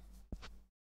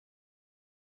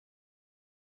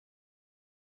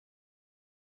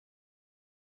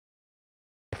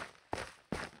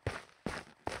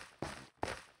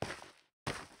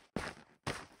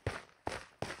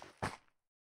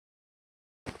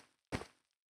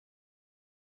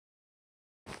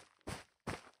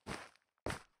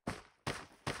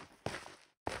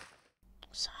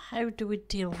 So how do we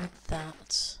deal with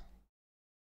that?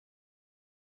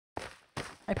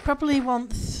 I probably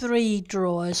want 3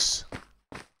 drawers.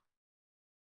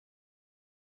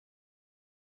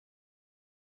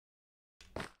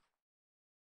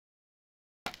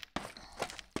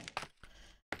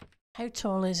 How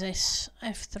tall is this?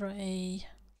 F3.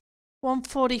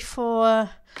 144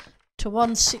 to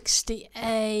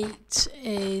 168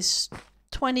 is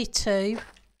 22.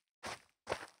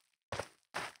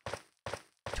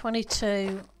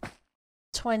 22,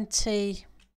 20,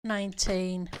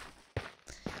 19.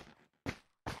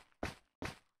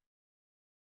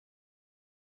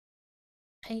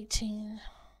 18.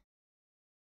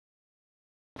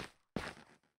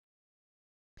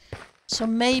 So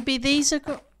maybe these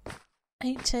are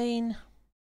 18.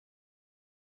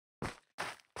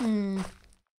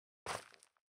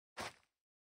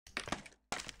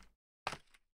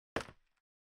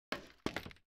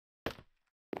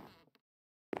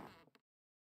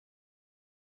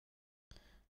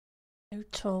 How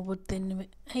tall would they be?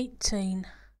 18.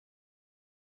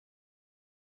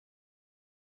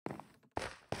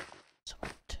 So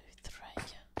 1, 2, 3.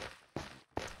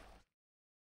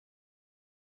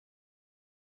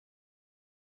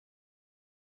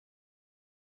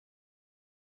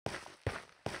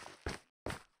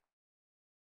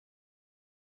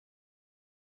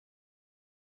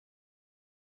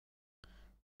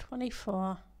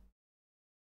 $24.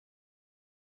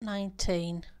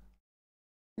 19.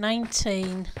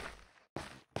 19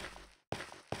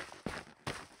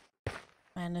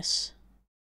 minus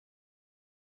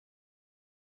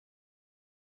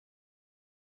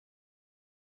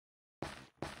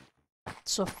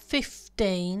so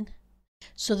 15.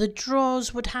 So the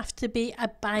drawers would have to be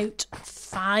about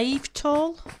 5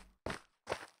 tall.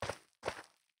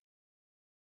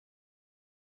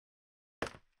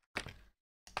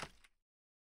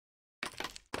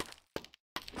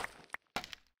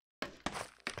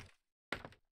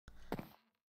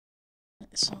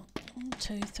 So 1,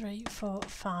 2, 3, 4,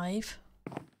 5.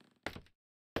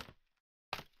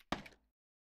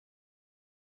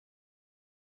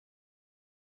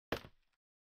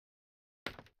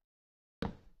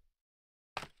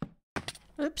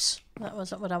 Oops, that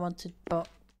wasn't what I wanted, but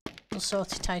we'll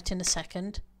sort it out in a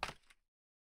second.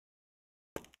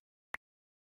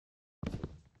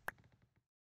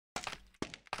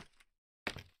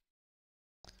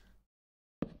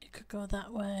 You could go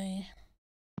that way.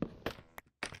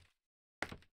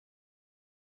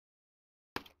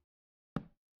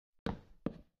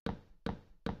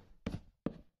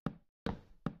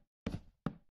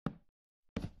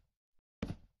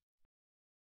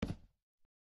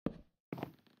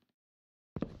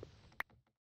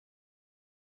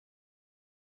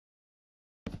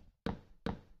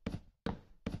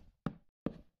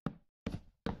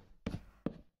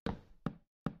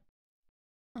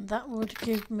 And that would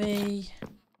give me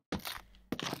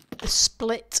the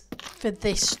split for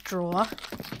this drawer.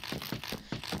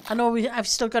 I know I've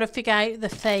still got to figure out the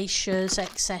fascias,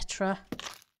 etc.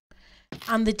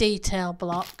 And the detail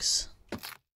blocks.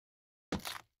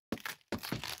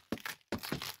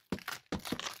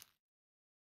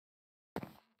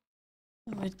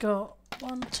 And we've got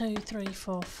 1, 2, 3,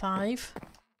 4, 5.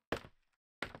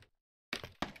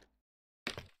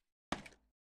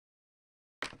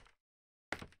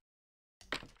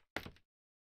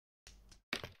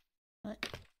 Right.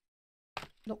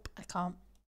 Nope, I can't.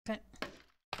 Okay.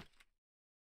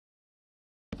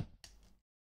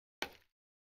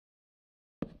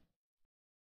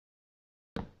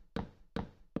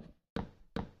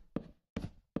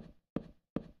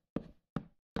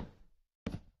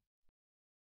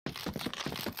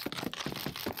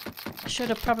 I should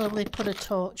have probably put a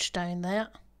torch down there.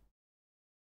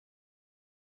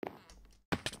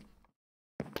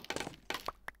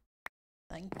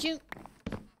 Thank you.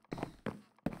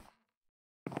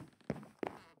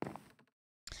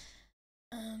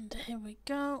 And here we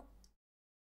go.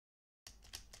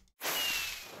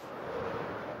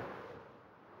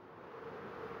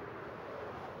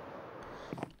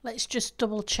 Let's just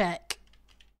double check.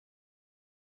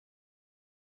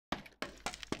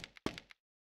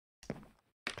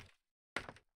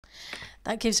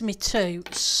 That gives me 2.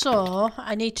 So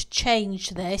I need to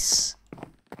change this.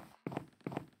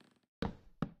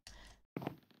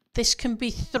 This can be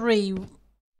 3.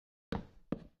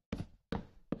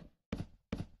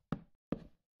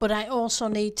 But I also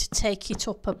need to take it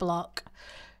up a block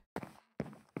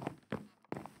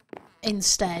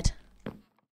instead.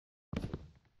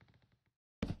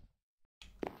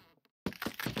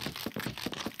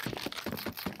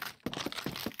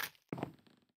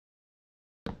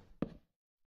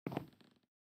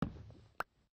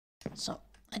 So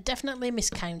I definitely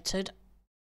miscounted.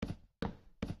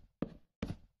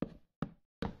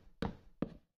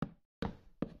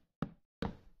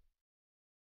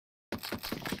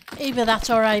 Either that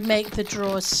or I make the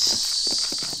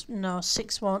drawers. No,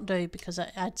 6 won't do because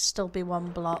I'd still be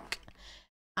 1 block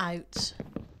out.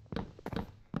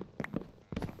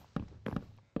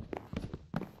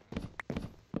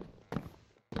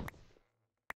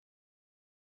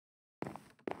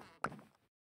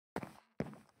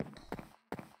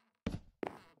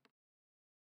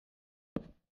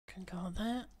 Can go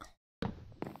there.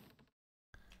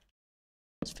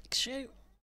 Let's fix you.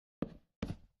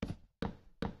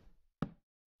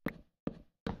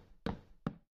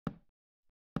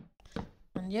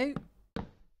 And you.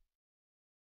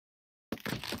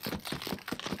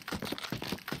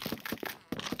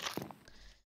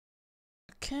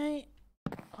 Okay.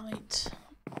 Light.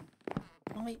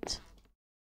 Light.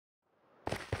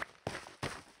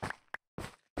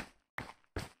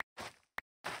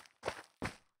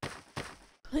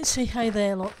 Let's see how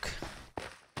they look.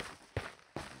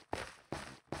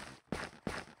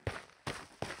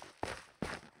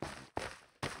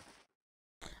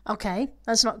 Okay,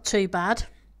 that's not too bad.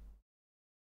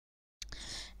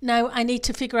 Now I need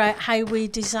to figure out how we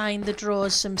design the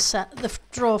drawers themselves, the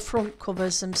drawer front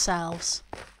covers themselves.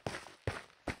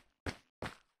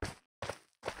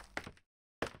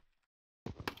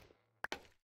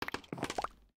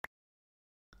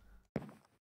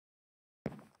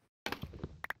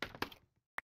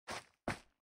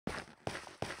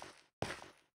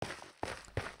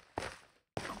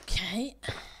 Okay.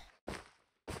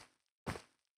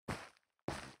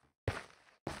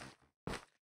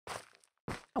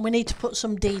 And we need to put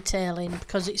some detail in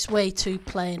because it's way too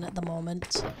plain at the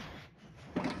moment.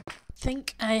 I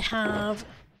think I have...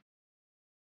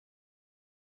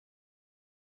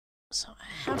 So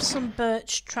I have some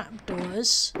birch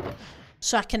trapdoors,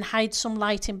 so I can hide some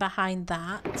lighting behind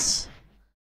that.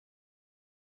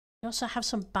 I also have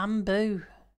some bamboo.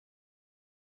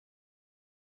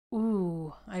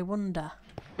 Ooh, I wonder.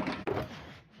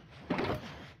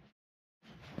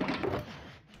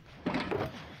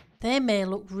 They may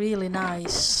look really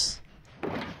nice.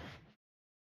 But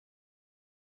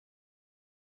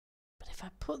if I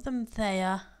put them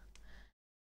there,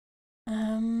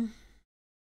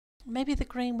 maybe the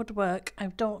green would work. I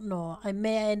don't know. I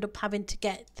may end up having to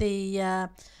get the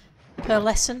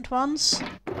pearlescent ones.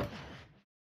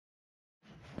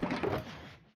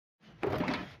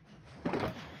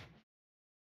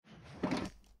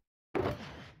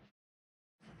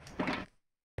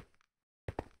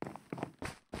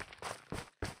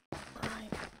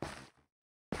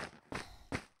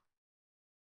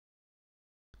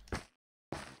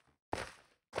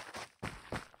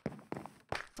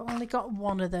 I've only got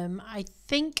one of them. I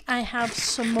think I have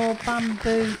some more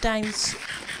bamboo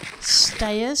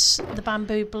stairs, the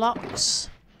bamboo blocks.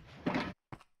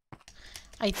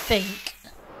 I think.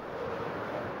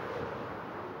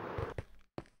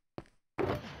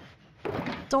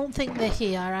 Don't think they're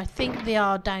here. I think they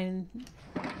are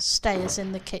downstairs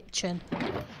in the kitchen.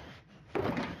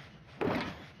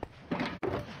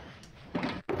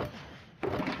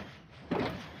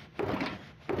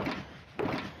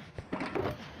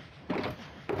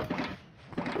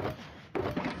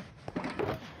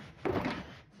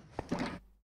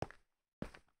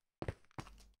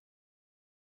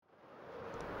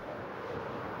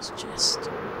 Let's just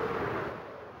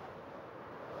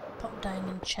pop down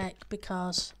and check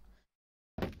because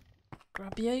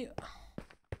grab you.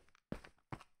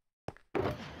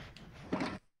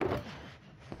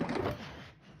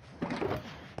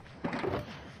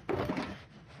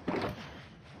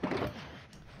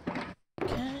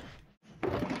 Okay.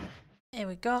 Here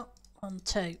we go. 1,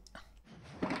 2.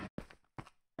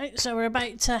 Right, so we're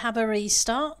about to have a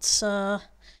restart, so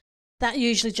that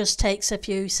usually just takes a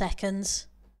few seconds.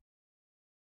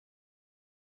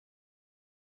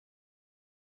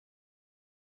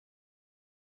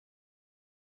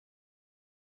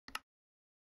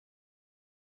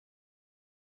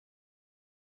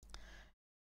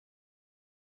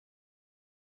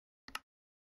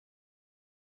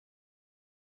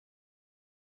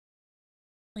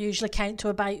 I usually count to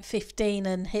about 15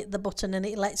 and hit the button and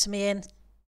it lets me in.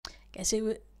 Guess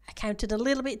I counted a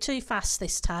little bit too fast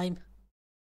this time.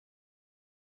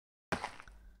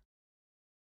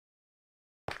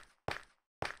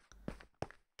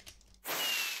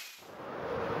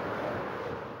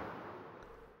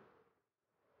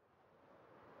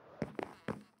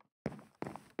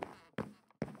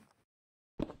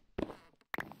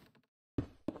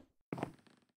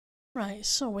 Right,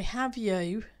 so we have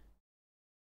you.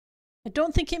 I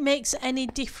don't think it makes any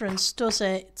difference, does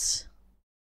it?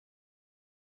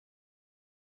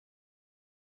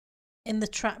 In the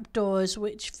trapdoors,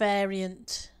 which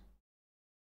variant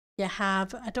you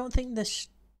have. I don't think the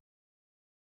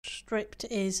script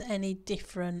is any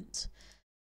different.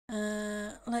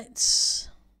 Let's...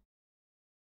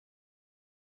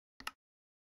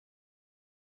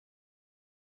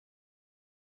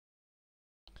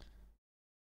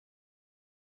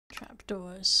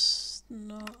 Trapdoors.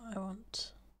 No, I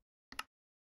want...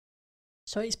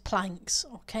 So it's planks,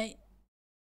 okay.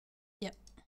 Yep.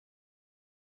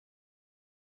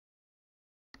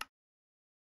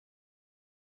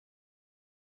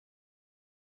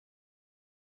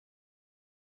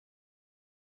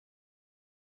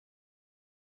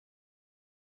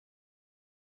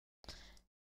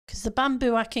 Because the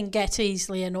bamboo I can get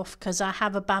easily enough because I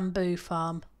have a bamboo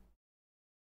farm.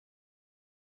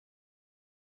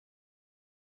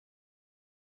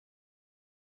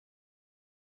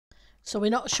 So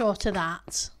we're not short of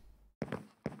that.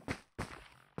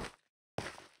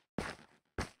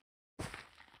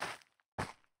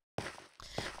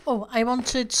 Oh, I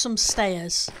wanted some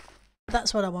stairs.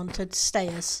 That's what I wanted,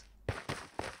 stairs.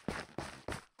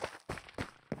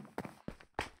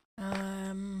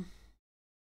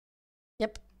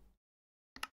 Yep.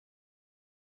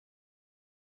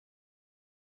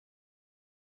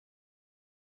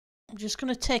 I'm just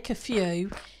going to take a few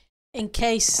in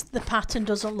case the pattern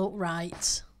doesn't look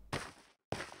right.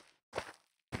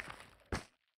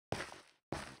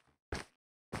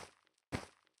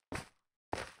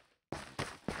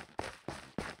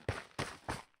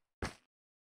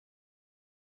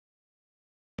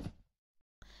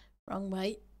 Wrong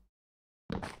way.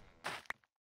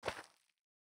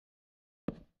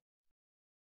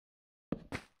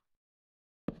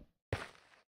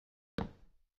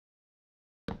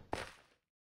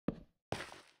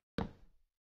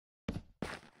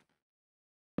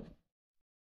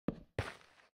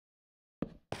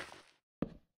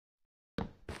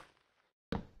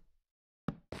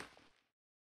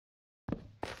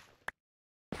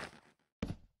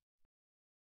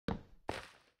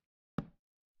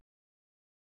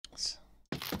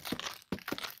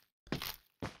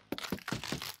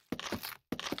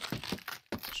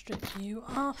 Strip you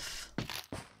off.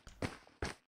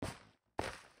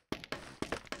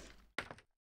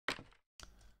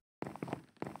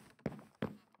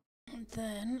 And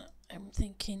then I'm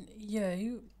thinking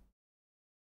you.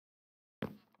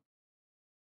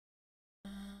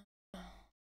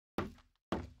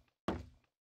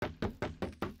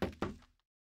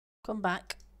 Come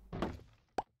back.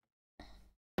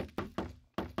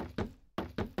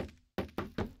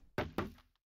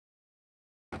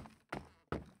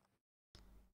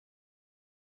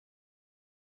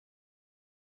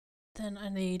 Then I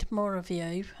need more of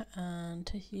you,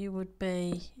 and you would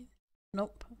be...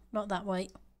 Nope, not that way.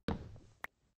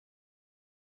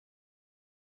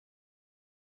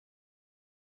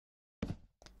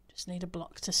 Just need a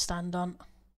block to stand on.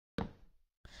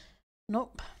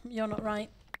 Nope, you're not right.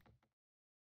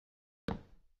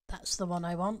 That's the one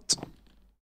I want.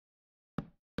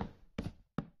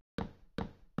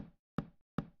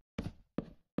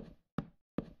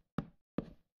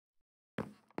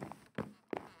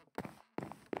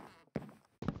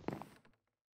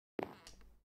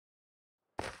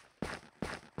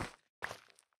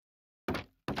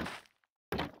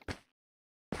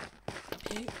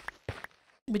 Okay.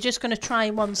 We're just going to try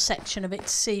one section of it to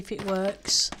see if it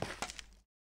works.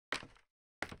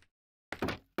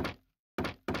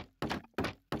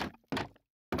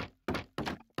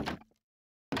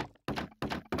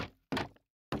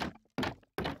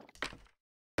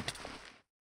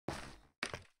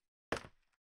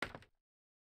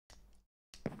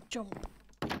 Jump.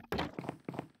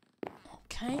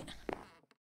 Okay.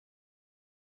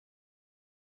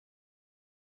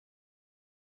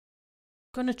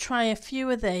 Going to try a few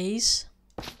of these.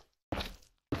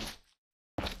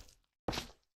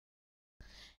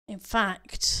 In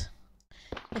fact,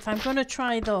 if I'm going to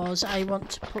try those, I want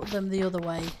to put them the other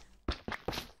way.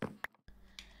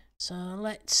 So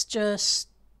let's just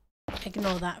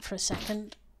ignore that for a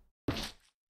second.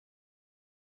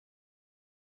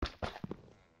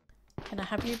 Can I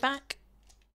have you back?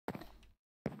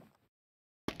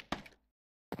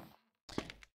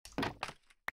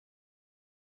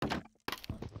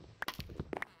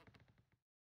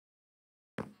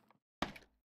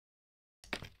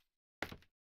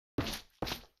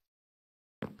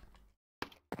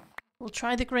 We'll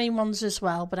try the green ones as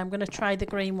well, but I'm going to try the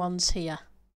green ones here.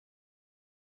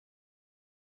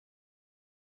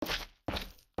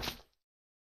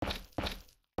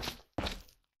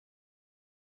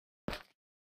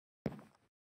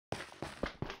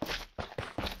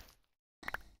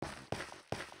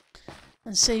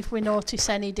 And see if we notice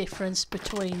any difference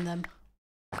between them.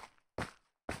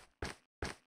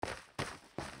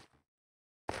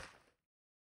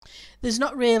 There's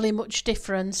not really much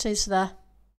difference, is there?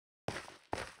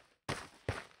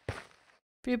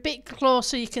 If you're a bit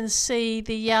closer, you can see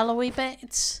the yellowy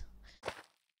bits.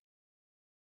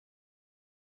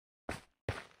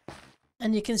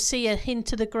 And you can see a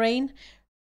hint of the green.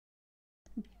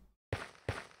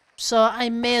 So I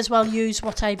may as well use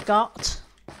what I've got.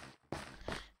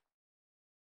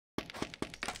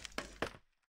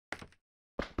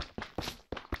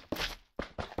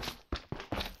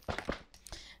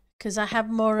 Because I have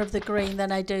more of the green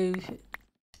than I do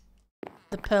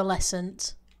the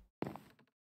pearlescent.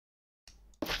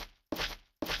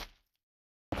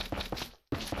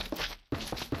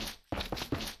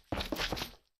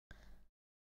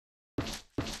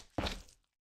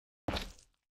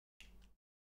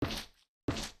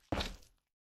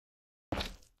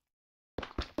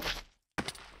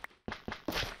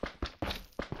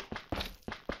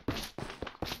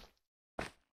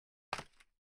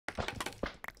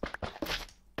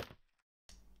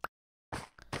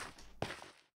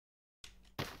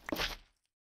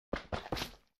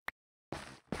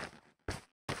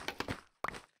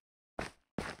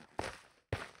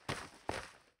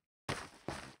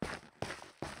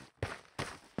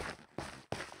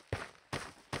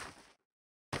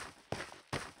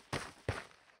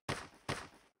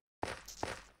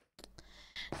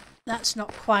 That's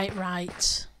not quite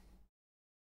right.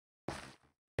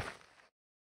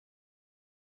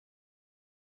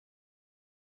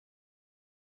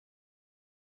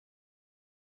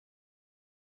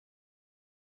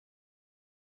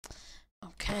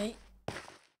 Okay.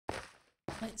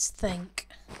 Let's think.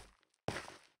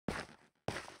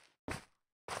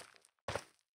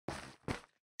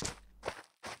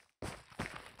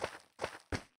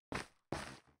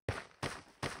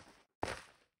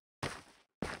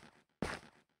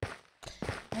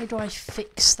 How do I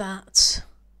fix that?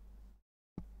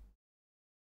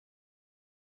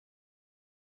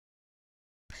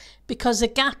 Because the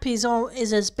gap is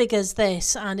as big as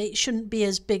this, and it shouldn't be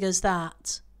as big as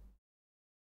that.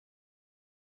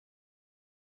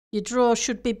 Your drawer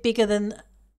should be bigger than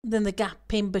the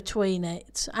gap in between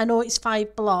it. I know it's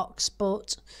 5 blocks,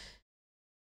 but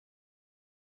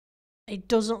it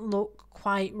doesn't look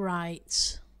quite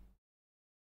right.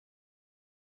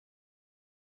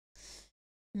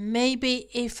 Maybe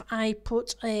if I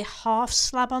put a half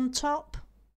slab on top.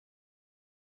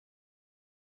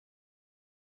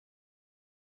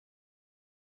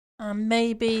 And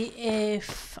maybe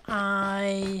if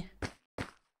I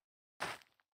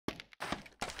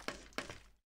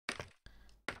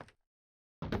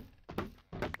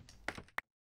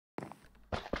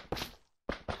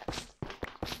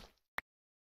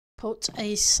put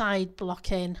a side block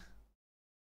in.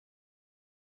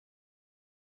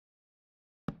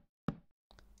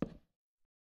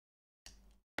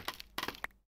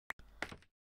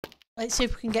 Let's see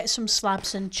if we can get some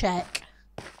slabs and check.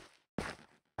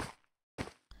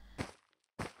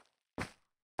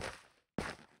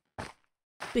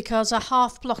 Because a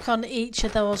half block on each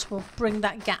of those will bring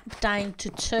that gap down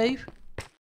to 2.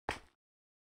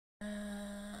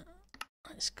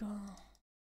 Let's go.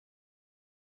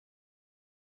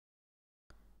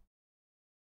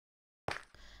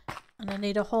 And I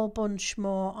need a whole bunch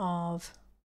more of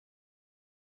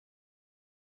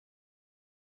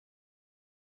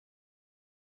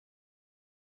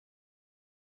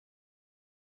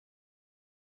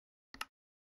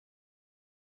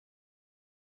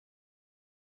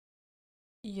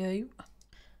you.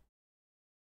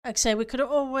 Like I say, we could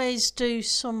always do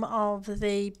some of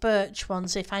the birch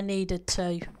ones if I needed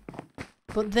to,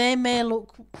 but they may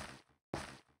look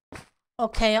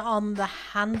okay on the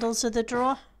handles of the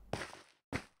drawer.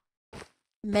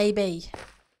 Maybe.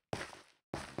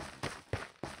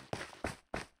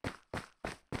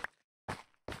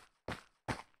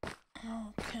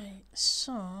 Okay,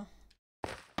 so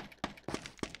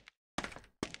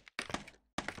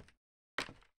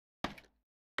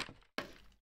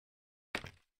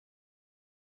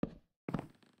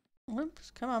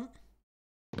oops, come on.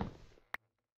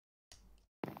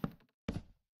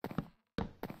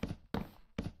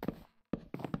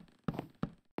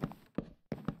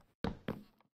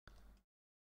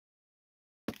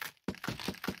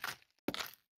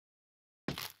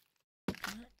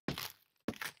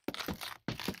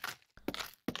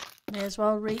 May as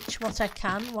well reach what I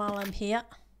can while I'm here.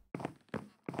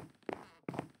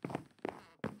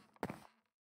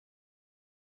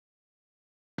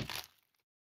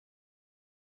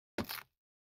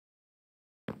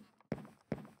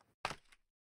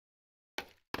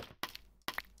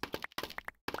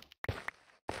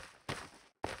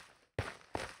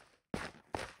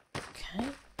 Okay.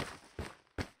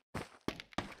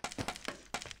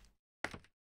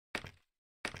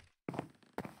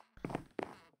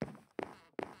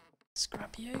 Let's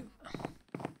grab you.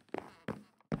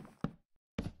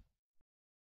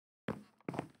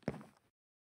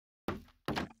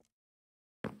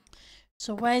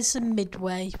 So where's the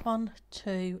midway? 1,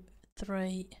 2,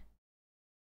 3,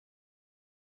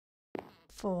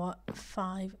 4,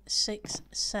 5, 6,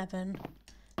 7,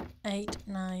 8,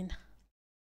 9,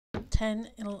 10,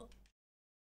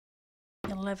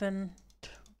 11,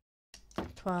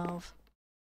 12,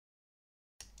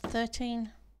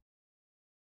 13,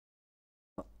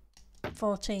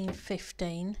 14,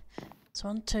 15. So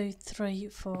 1, 2, 3,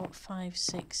 4, 5,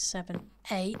 6, 7,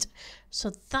 8. So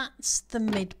that's the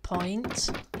midpoint,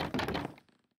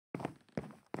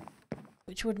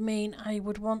 which would mean I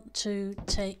would want to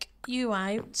take you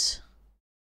out.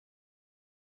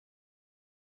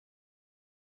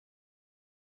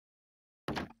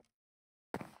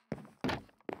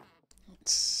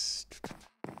 Let's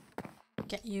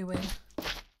get you in.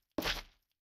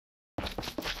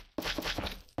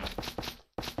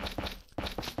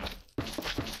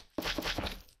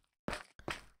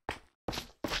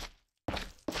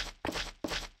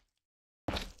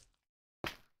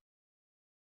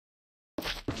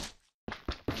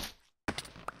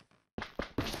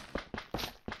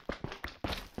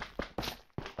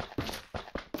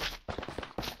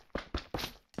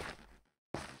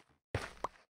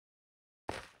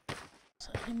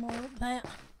 Any more up there?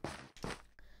 I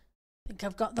think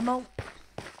I've got them all.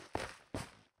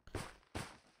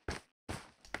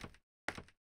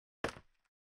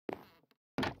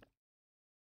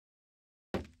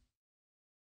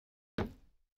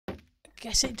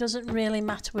 Guess it doesn't really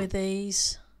matter with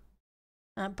these,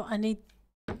 but I need.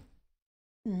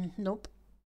 Nope,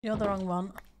 you're the wrong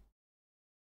one.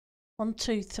 1,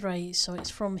 2, 3. So it's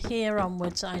from here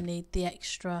onwards. I need the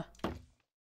extra.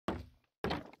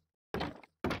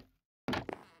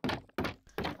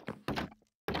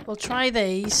 We'll try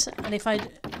these, and if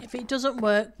it doesn't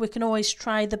work, we can always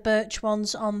try the birch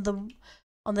ones on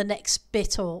the next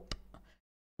bit up.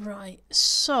 Right,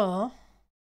 so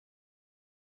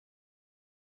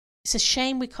it's a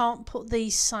shame we can't put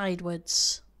these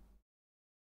sideways.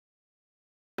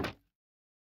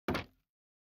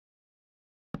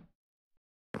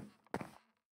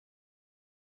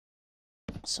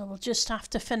 So we'll just have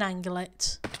to finagle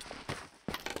it.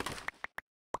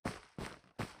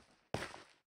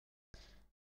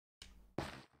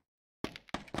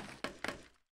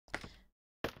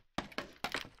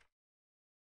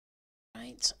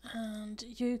 Right, and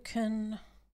you can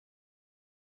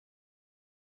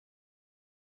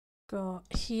go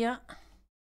here.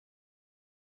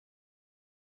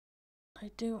 I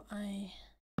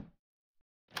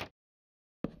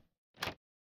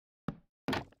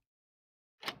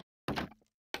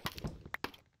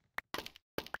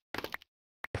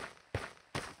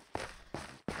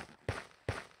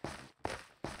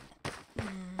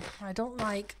I don't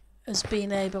like us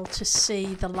being able to see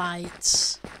the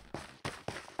lights.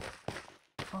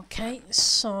 Okay,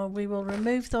 so we will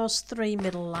remove those 3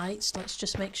 middle lights. Let's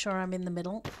just make sure I'm in the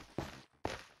middle.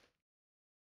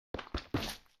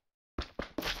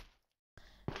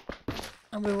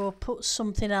 And we will put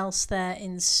something else there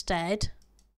instead.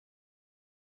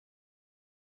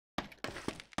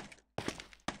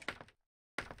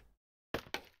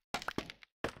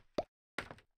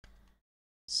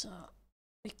 So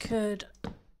we could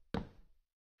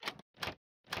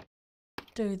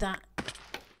do that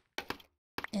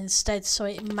instead so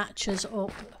it matches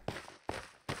up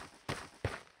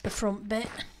the front bit.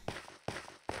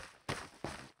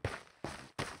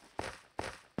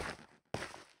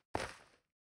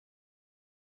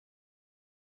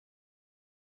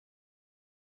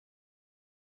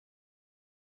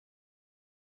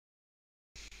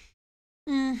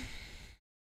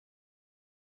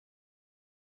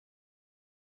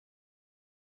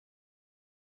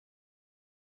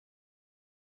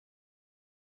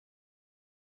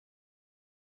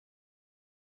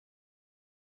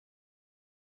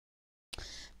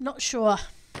 Not sure.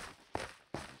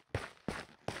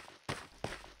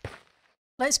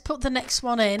 Let's put the next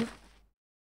one in.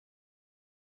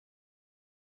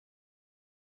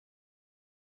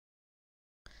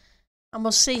 And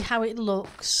we'll see how it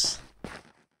looks.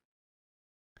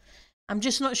 I'm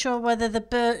just not sure whether the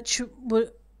birch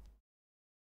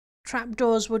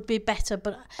trapdoors would be better,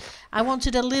 but I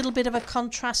wanted a little bit of a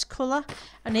contrast colour,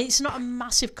 and it's not a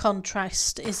massive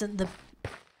contrast, isn't the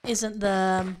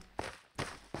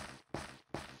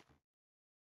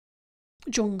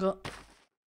jungle,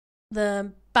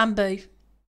 the bamboo,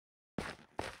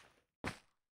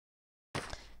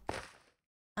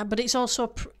 but it's also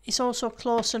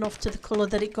close enough to the colour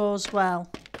that it goes well.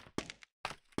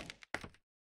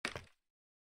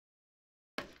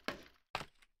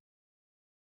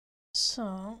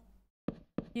 So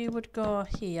you would go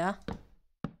here.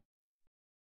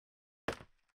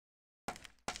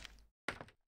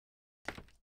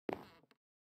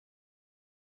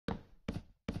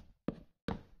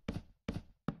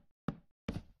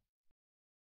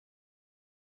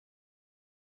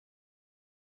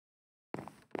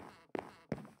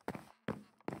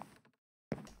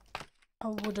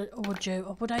 Or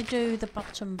would I do the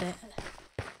bottom bit?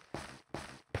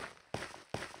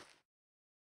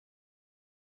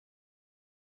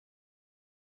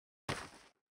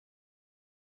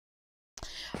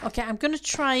 Okay, I'm going to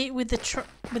try it with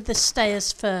the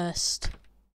stairs first.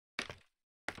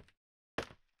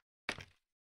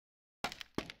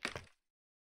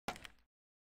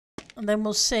 And then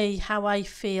we'll see how I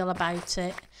feel about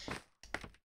it.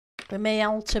 We may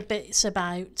alter bits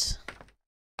about.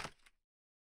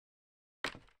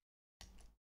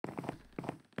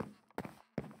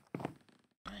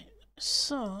 Right,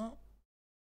 so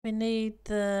we need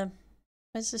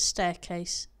where's the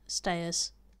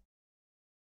stairs?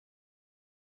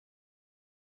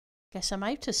 Guess I'm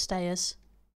out of stairs.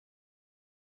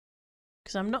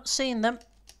 Because I'm not seeing them.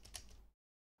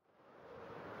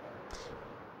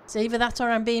 It's either that or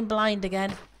I'm being blind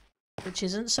again. Which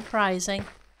isn't surprising.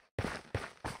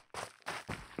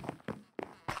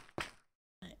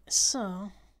 Right,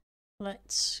 so,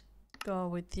 let's go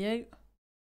with you.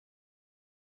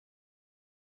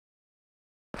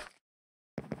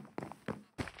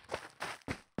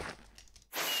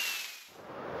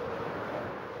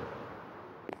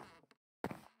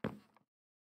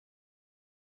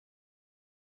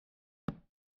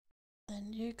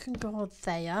 Then you can go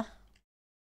there.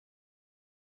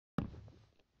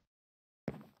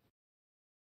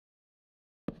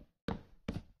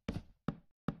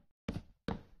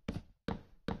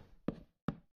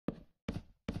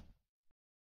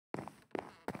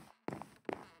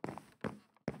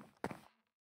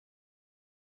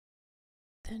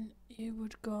 Then you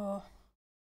would go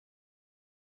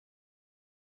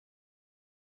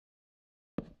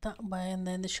that way, and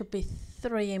then there should be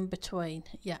 3 in between.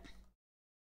 Yeah.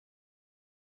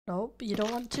 Nope, you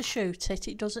don't want to shoot it.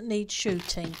 It doesn't need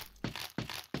shooting.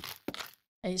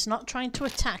 It's not trying to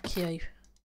attack you.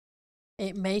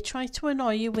 It may try to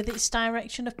annoy you with its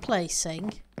direction of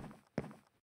placing,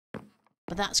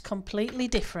 but that's completely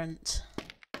different.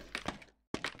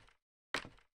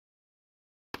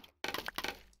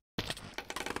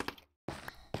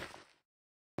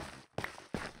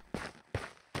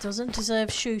 It doesn't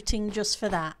deserve shooting just for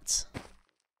that.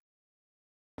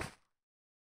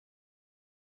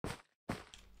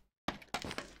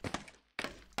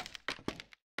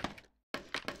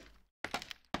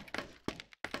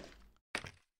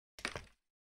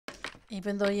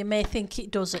 Even though you may think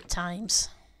it does at times.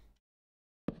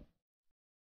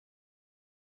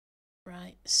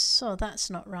 so that's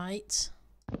not right.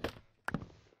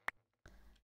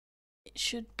 It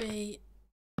should be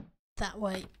that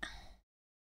way.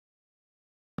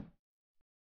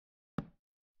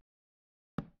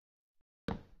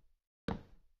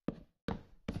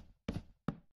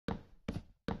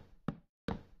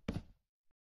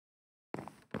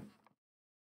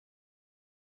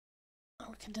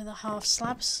 We can do the half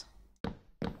slabs.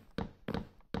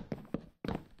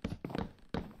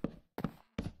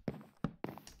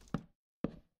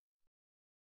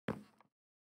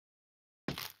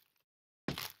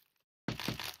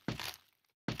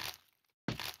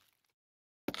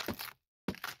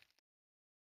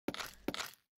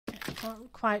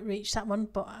 Can't quite reach that one,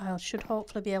 but I should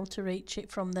hopefully be able to reach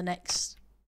it from the next.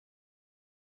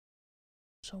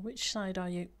 So which side are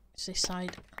you? It's this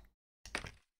side.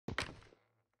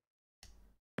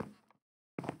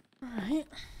 Right.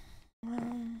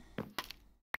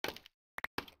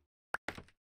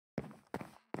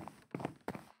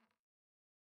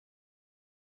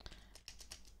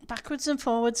 Backwards and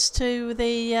forwards to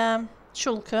the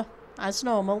shulker as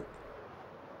normal.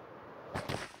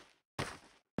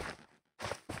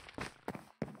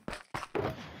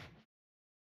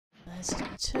 There's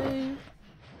 2.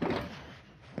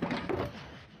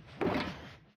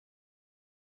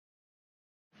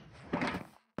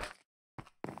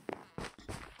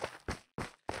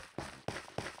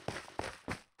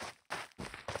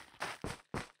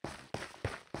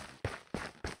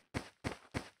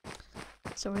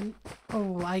 So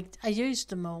I used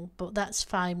them all, but that's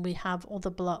fine. We have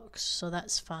other blocks, so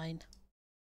that's fine.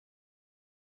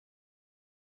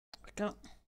 We got.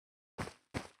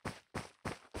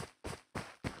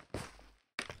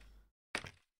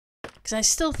 Because I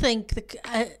still think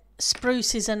the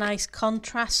spruce is a nice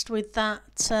contrast with that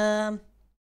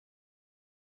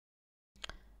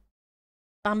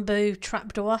bamboo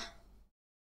trapdoor.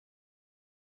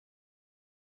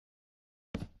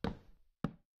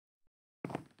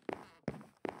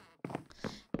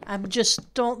 I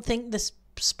just don't think the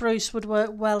spruce would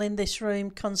work well in this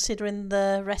room considering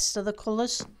the rest of the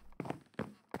colours.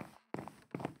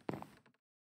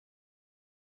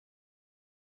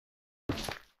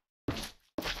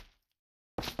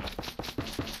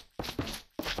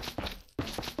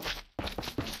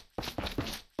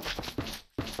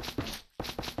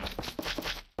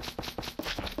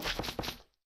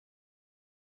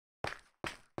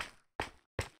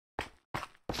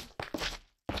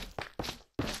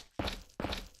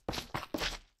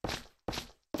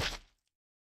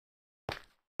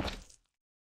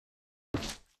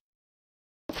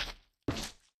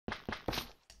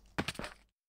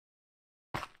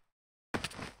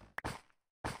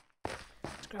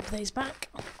 Grab these back.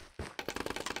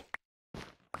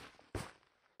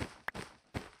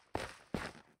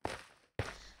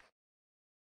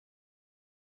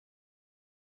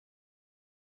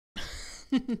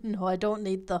 No, I don't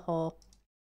need the hoe.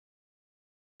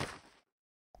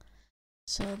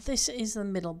 So this is the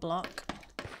middle block.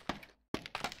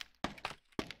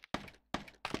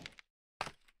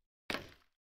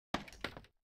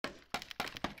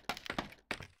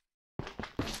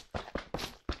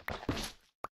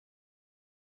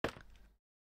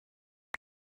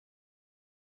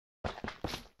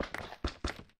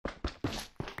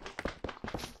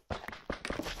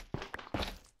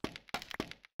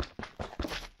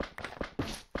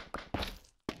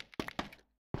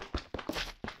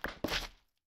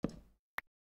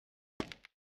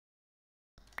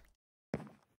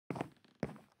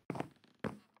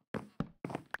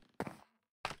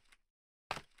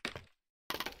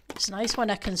 It's nice when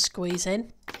I can squeeze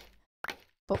in,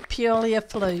 but purely a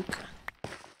fluke.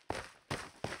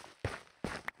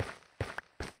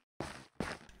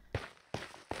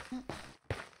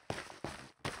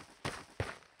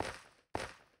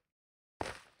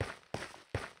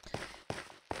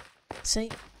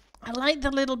 See, I like the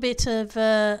little bit of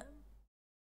a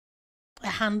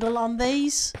handle on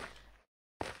these,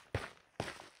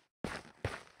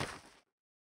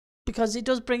 because it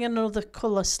does bring another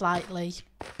colour slightly.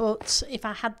 But if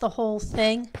I had the whole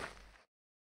thing,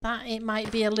 that it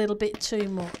might be a little bit too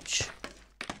much.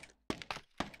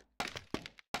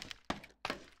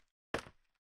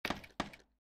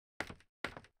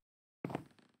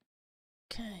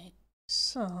 Okay,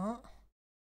 so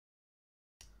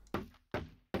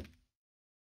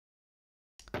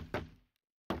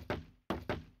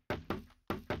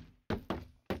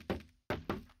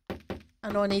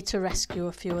I know I need to rescue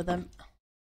a few of them.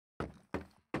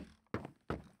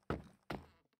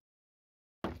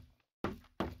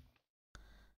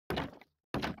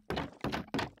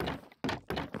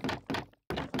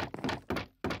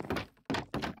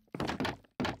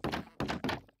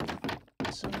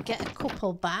 So we get a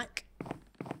couple back,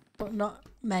 but not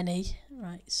many.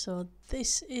 Right, so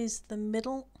this is the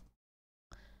middle,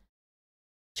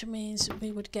 which means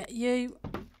we would get you,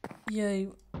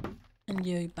 you, and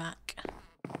you back.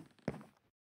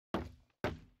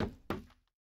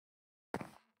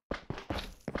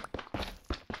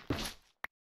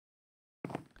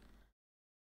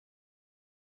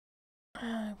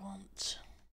 I want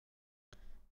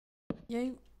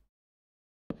you,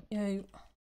 you.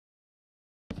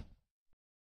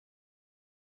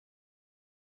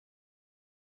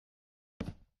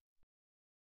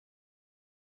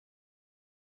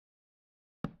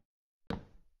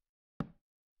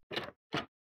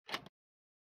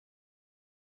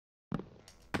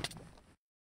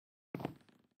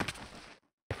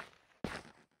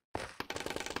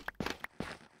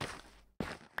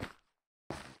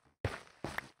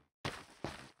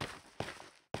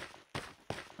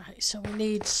 Right, so we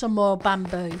need some more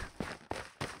bamboo.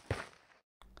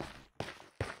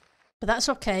 But that's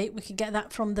okay, we can get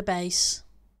that from the base.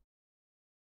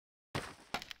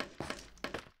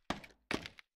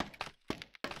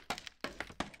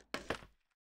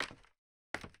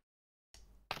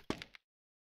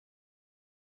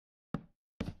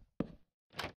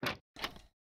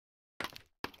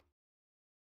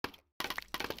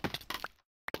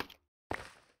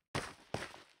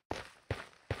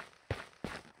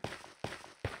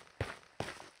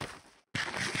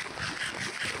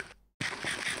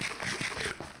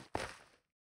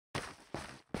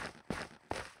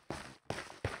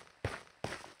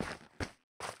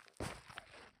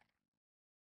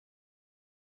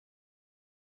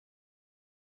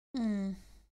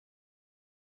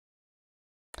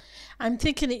 I'm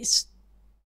thinking it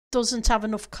doesn't have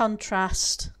enough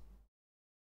contrast.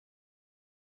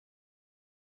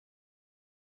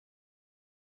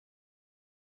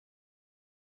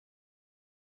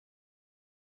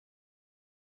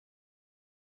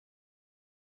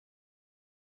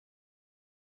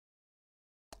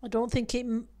 I don't think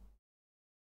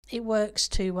it works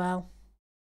too well.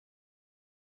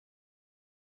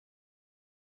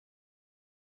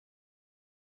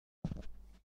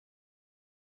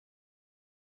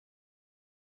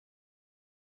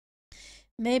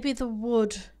 Maybe the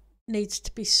wood needs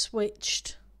to be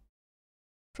switched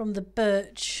from the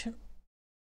birch,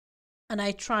 and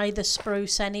I try the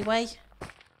spruce anyway.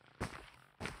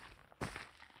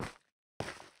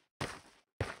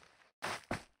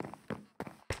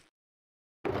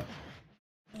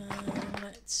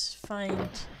 Let's find...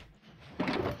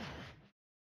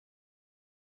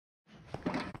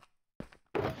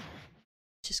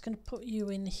 Just going to put you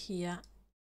in here.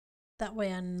 That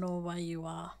way I know where you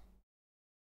are.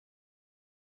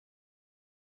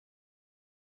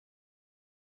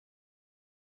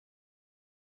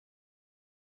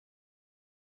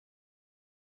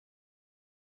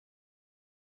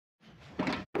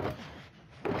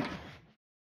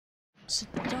 It's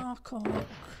a dark oak,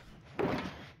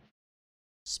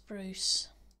 spruce.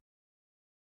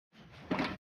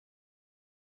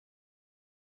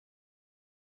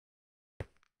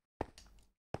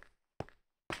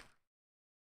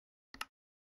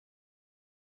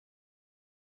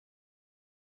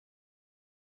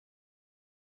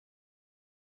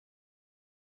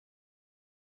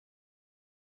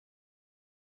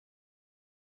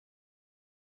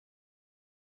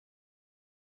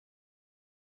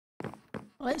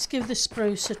 Let's give the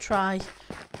spruce a try,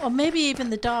 or maybe even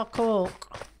the dark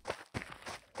oak.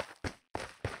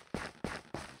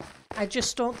 I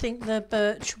just don't think the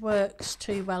birch works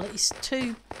too well. It's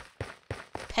too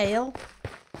pale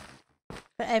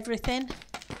for everything.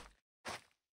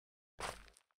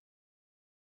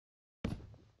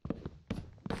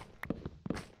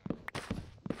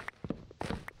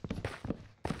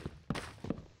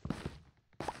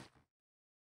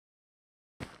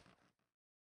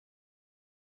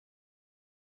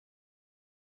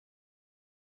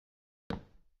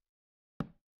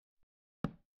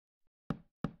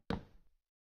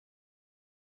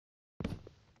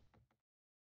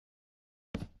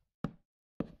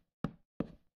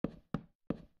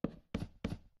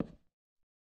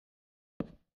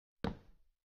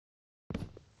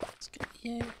 Let's get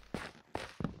you.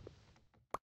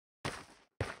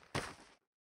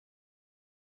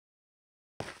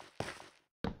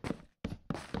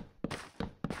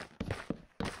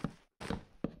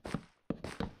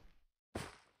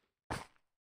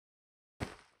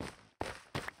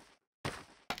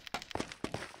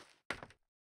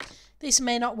 This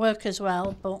may not work as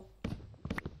well, but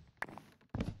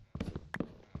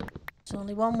there's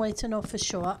only one way to know for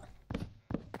sure.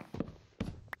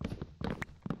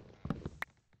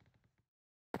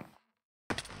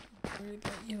 There we go.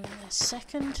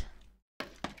 second.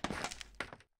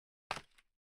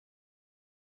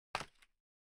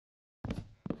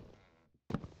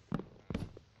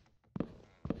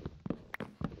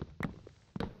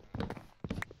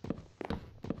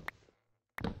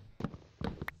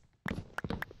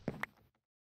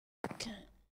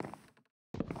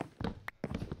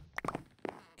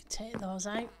 Take those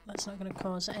out, that's not going to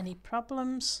cause any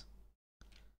problems.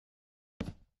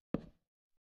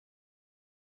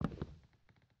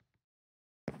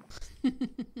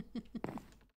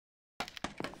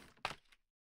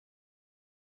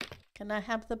 Can I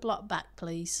have the block back,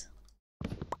 please?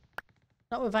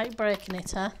 Not without breaking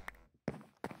it, huh?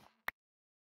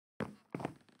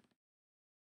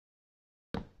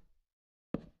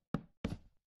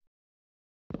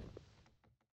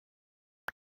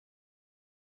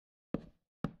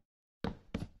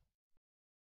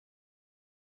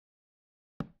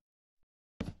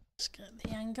 Just get the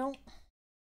angle.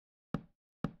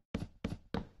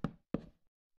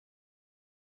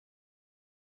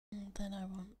 And then I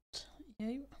want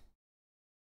you.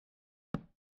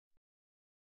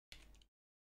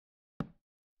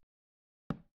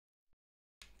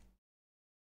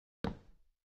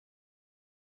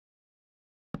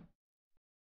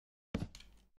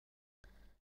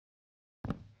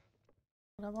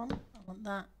 What I want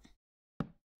that.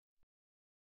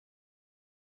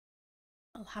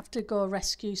 I'll have to go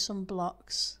rescue some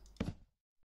blocks.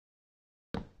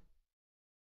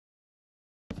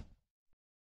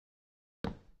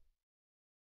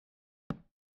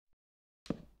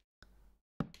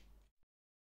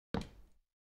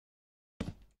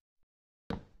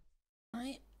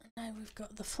 Right, now we've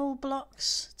got the full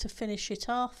blocks to finish it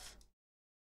off.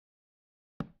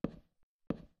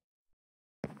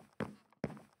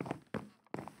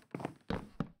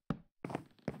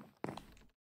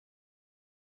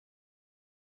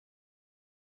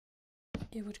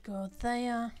 You would go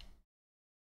there.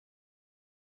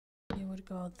 You would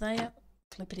go there.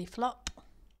 Flippity flop.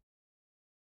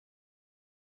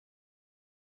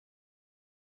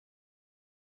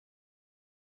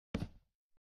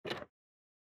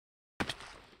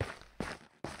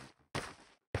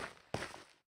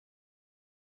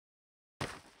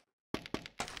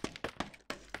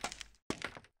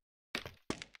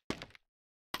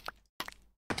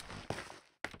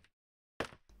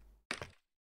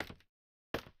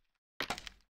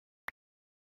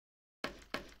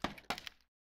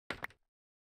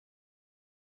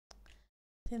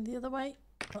 In the other way,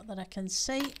 not that I can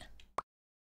see.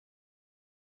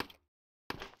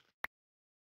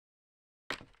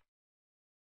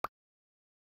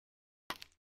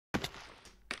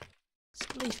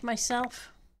 Just believe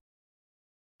myself.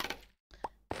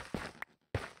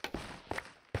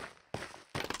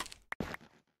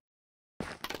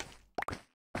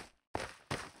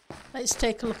 Let's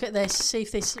take a look at this, see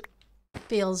if this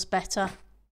feels better.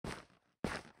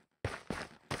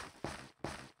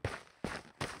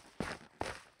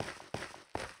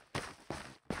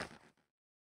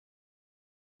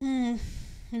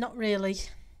 Not really.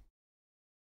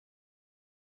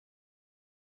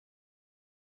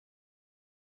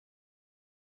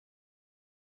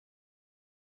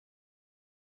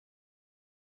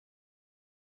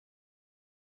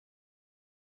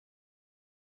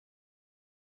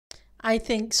 I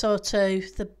think so too.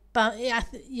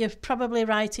 You're probably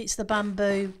right, it's the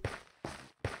bamboo.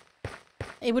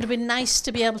 It would have been nice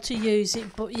to be able to use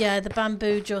it, but yeah, the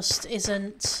bamboo just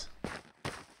isn't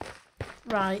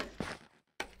right.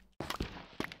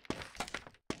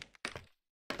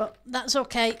 But that's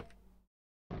okay.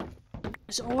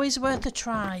 It's always worth a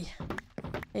try.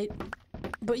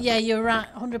 But yeah, you're right,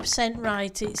 100%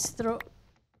 right.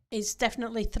 It's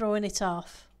definitely throwing it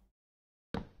off.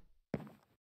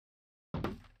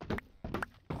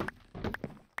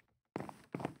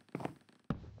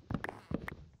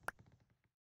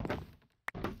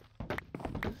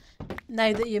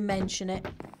 Now that you mention it.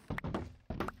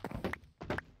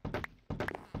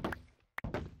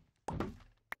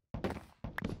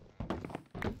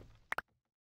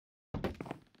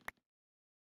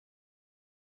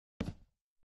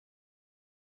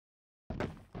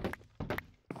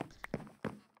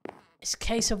 It's a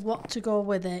case of what to go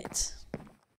with it.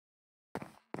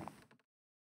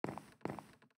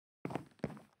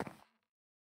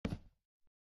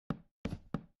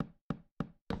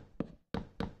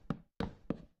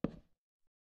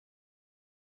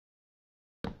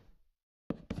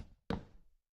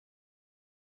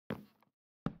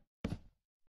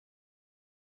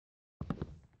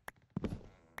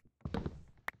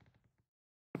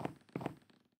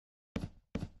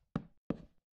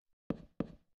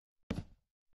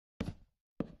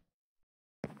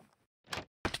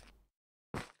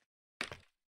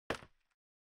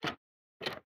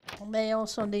 May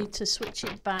also need to switch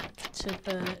it back to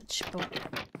birch, but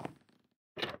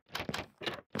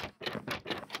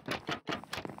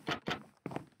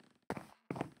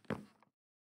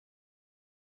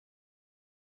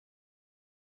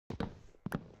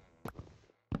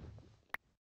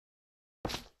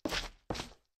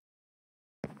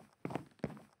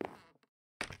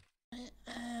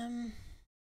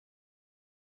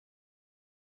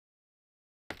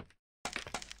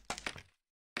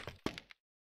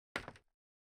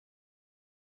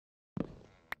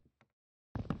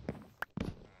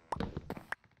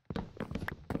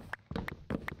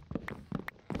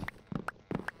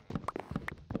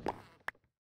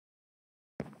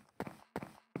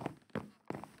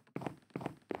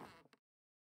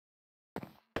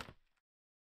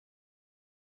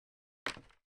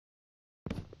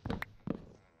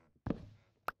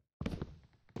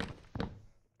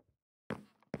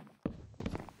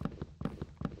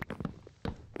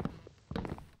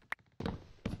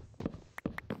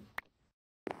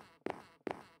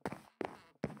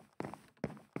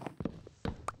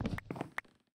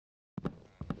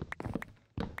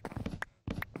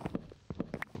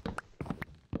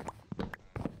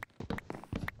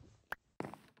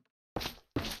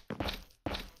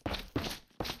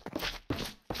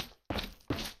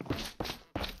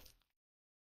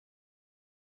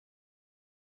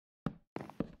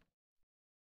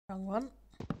wrong one.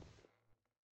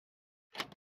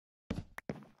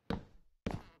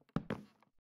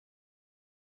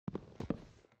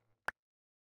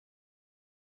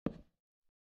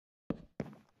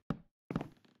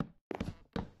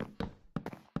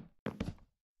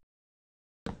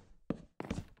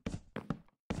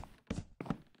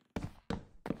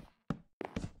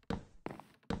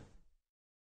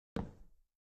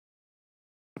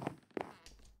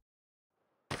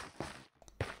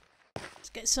 Let's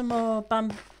get some more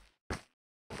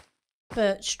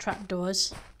birch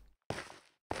trapdoors.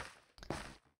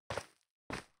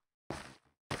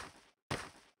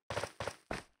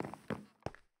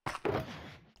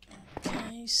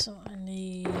 Okay, so I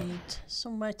need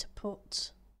somewhere to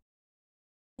put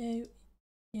you.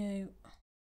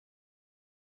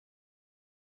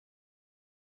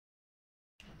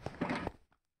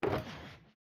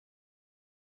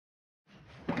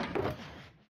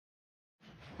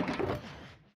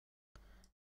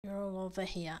 You're all over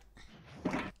here.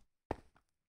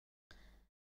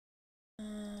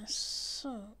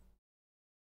 So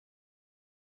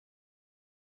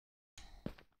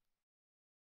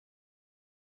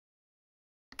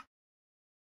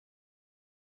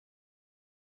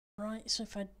right, so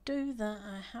if I do that,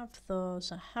 I have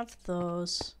those. I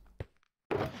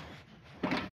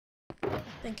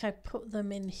think I put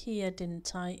them in here,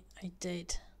 didn't I? I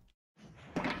did.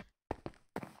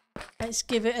 Let's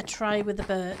give it a try with the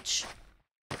birch.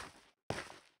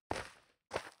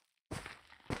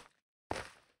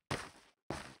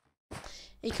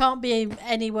 It can't be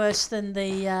any worse than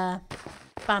the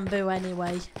bamboo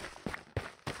anyway.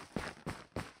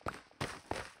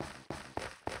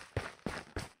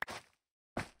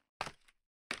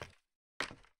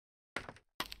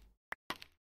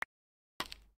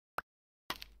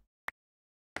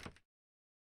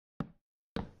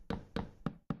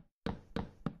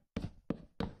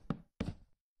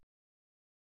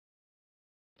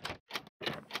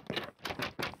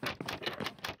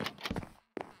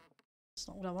 That's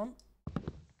not what I want.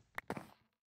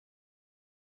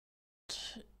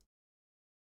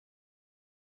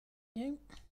 You.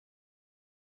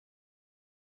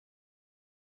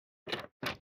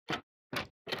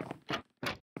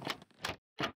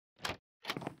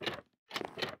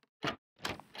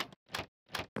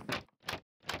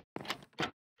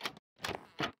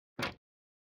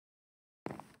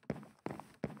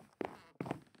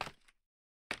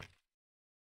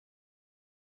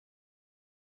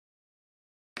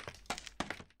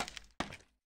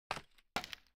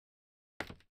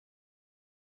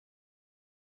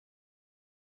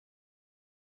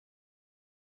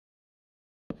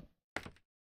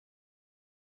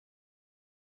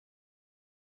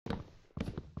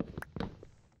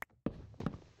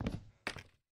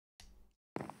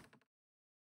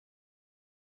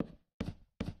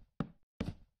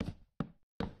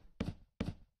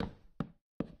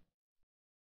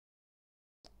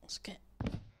 Let's get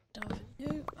over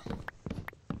you.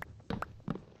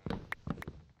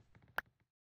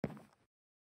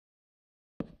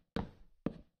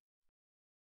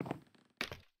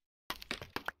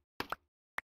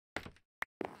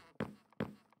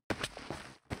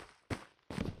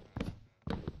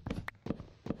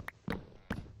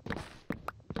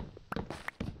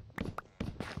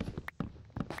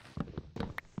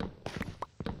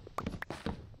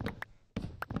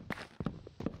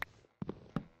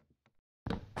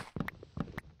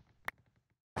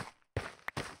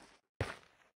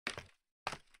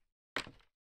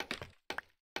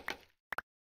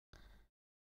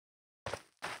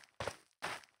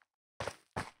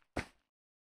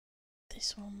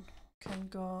 This one can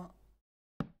go...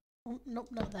 Oh, nope,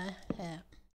 not there. Here.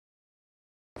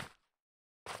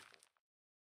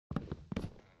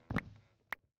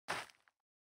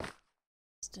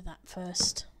 Let's do that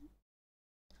first.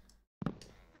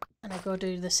 And I go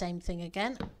do the same thing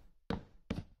again.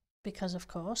 Because of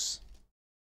course.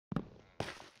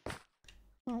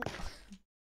 Oh.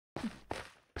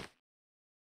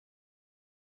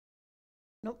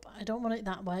 Nope, I don't want it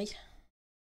that way.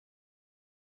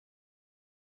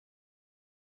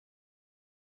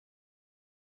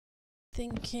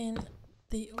 Thinking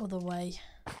the other way.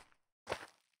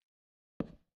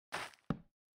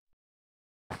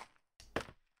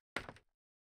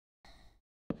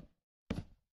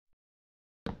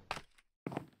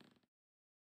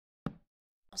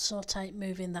 I'll sort out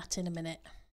moving that in a minute.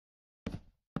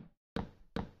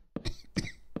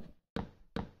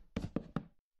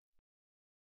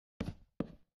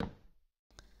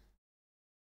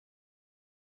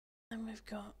 Then we've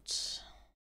got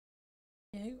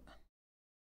you.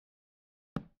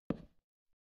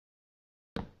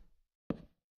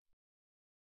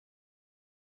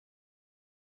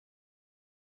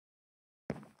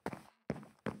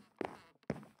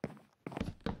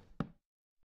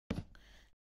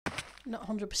 Not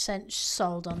 100%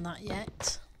 sold on that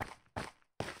yet.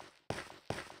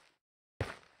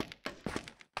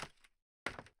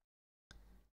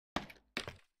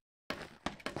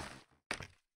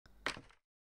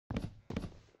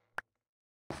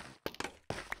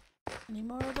 Any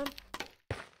more of them?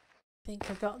 I think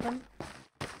I got them.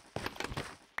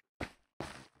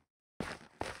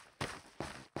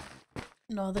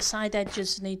 No, the side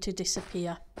edges need to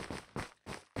disappear.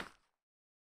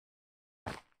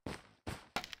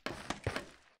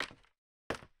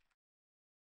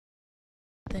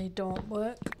 They don't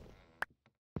work.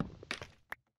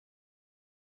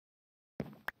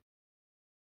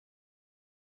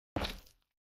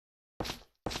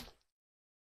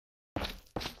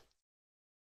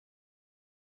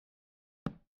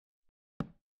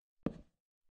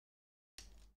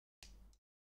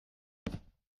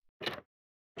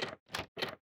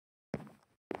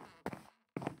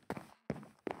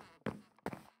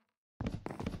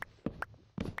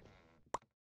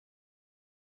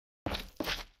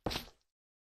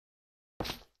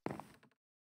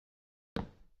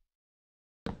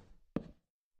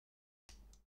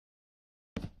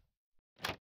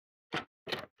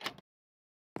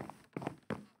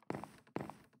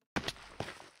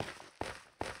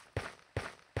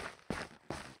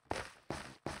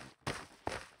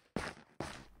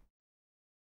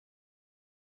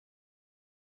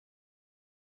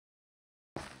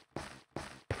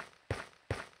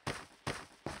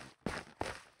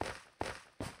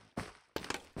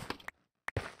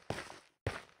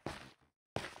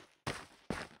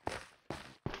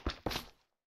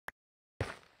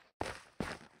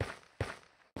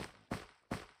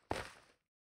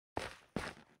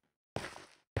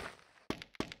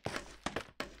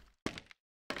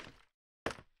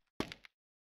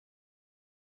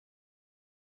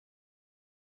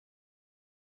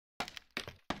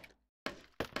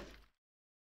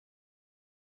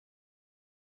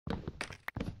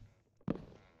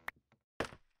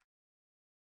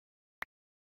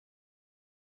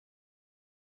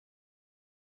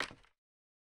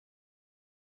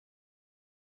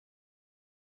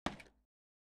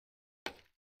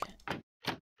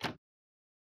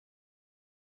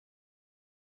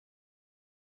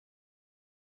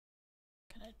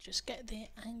 Can I just get the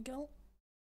angle?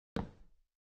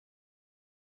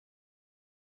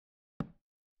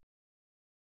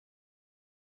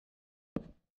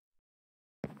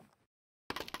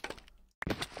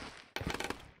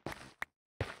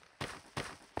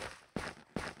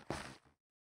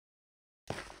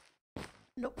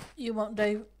 Nope, you won't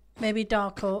do. Maybe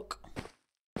dark oak.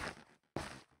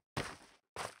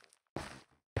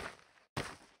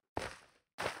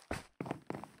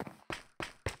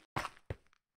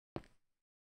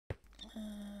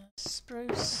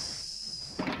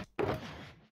 Spruce.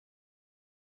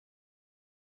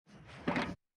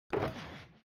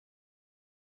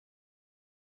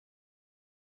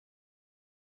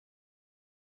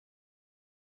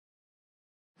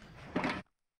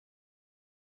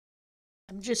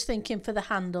 I'm just thinking for the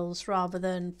handles rather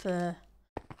than for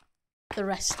the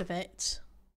rest of it.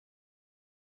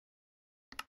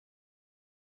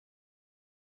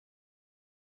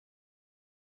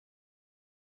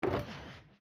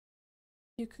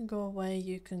 You can go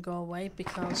away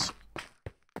because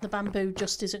the bamboo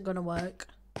just isn't going to work.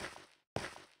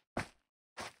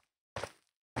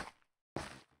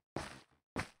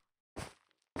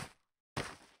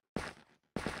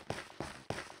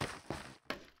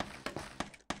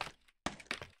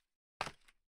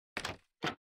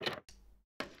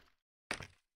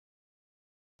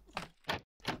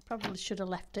 Probably should have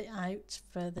left it out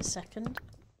for the second.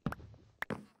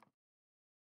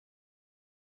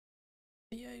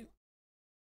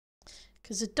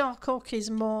 Because the dark oak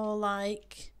is more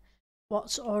like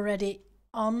what's already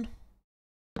on.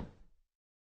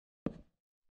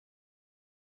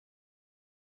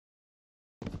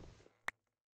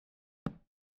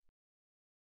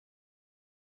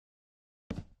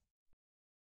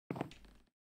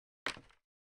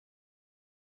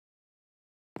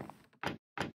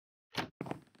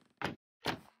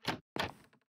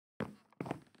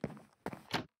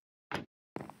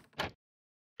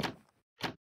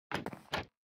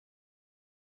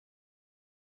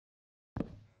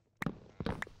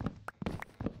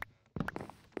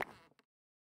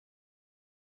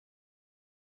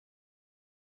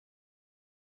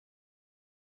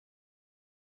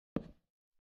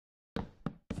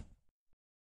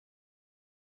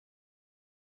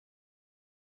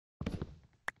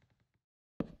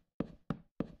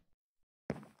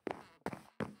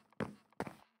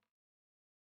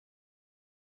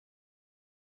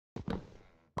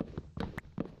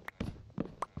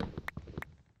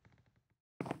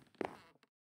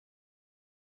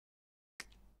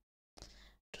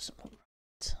 Doesn't look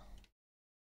right.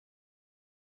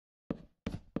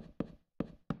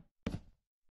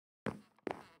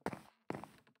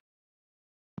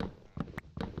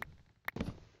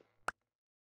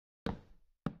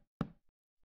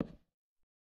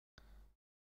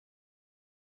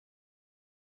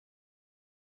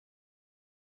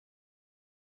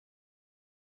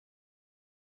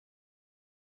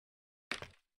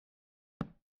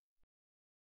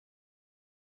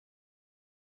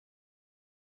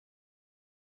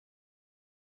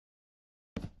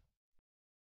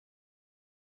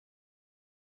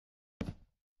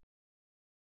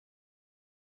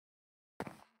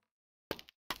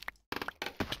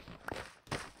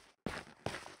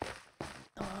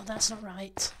 Oh, that's not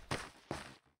right.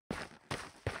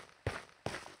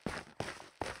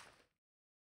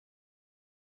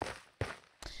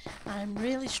 I'm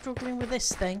really struggling with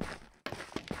this thing.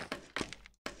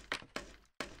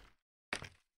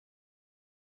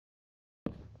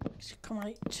 It's come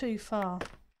out too far.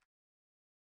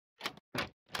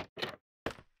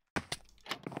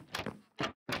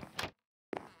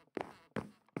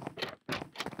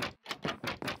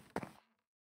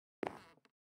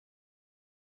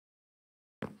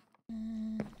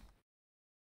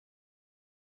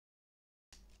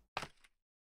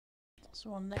 That's the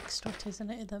one next to it,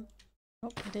 isn't it? Oh,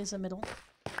 it is a middle.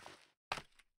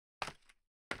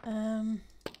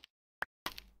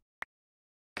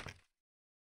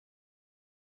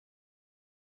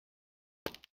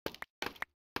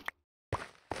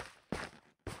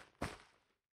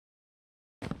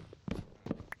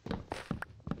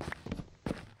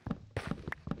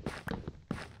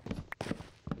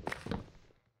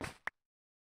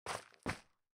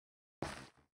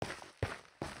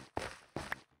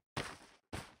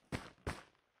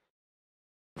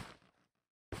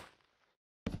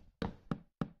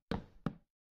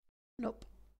 Nope.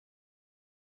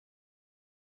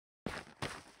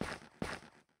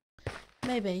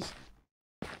 Maybe.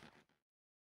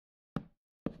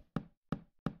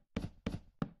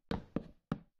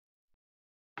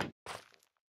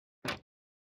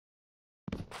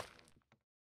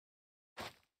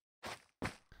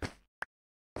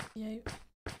 Yeah.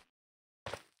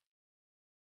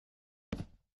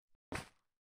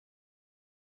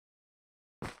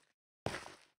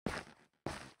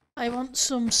 I want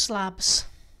some slabs.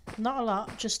 Not a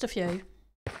lot, just a few.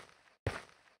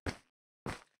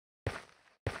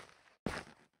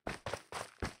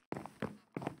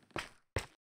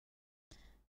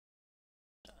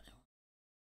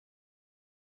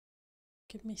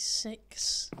 Give me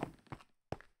 6.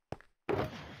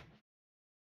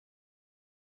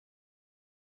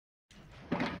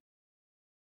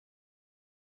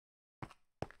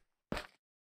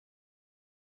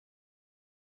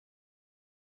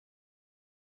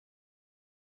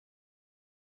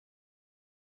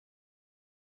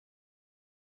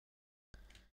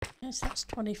 Yes, that's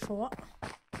 24.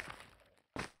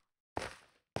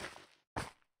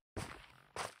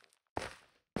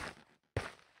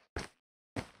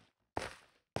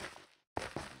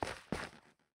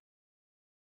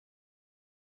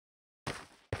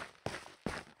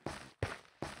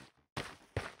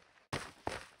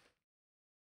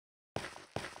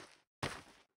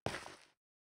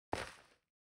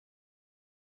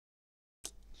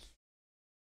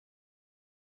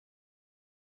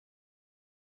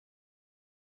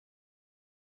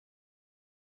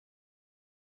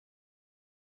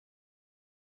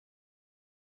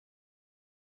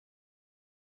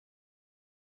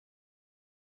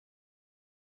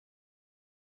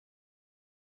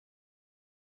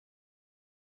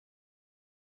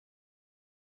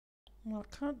 Well,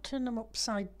 I can't turn them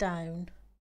upside down.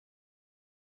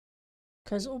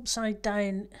 Because upside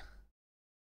down...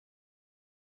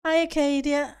 Hi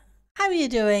Acadia, how are you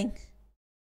doing?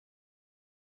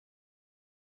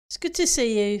 It's good to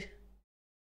see you.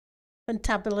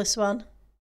 Fantabulous one.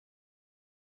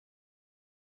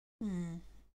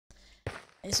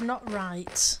 It's not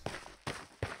right.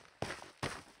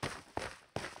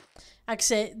 Like I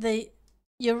say,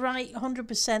 you're right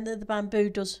 100% that the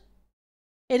bamboo does.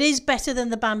 It is better than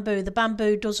the bamboo. The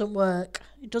bamboo doesn't work.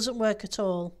 It doesn't work at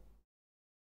all.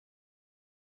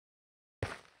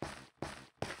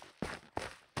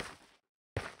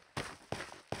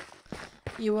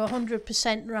 You were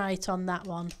 100% right on that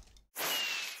one.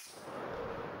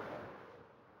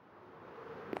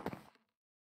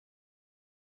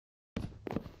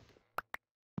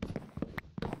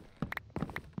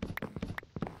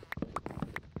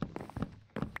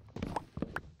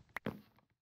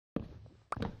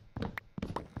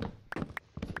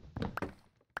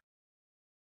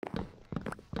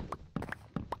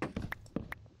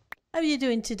 How are you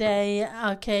doing today,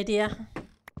 Arcadia?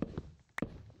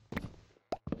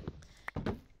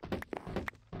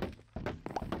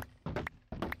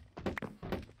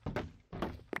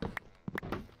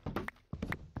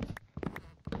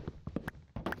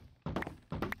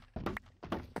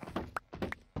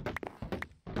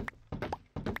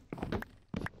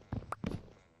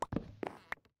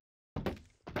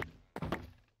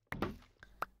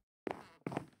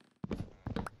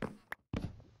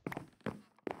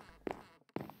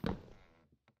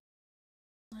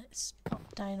 Let's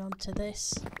pop down onto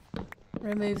this.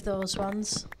 Remove those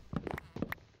ones.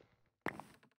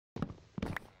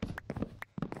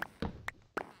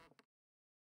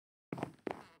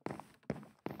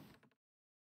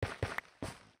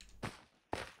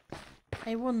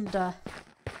 I wonder.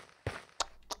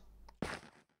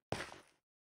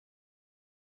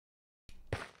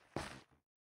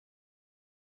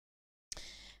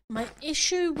 My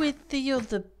issue with the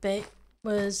other bit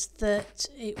was that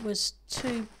it was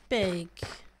too big.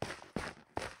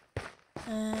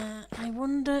 I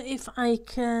wonder if I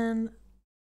can...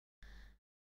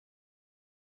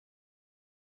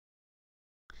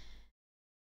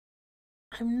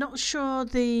 I'm not sure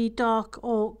the dark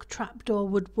oak trapdoor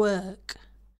would work.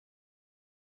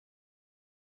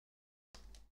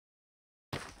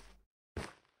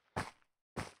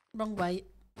 Wrong way.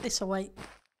 This way.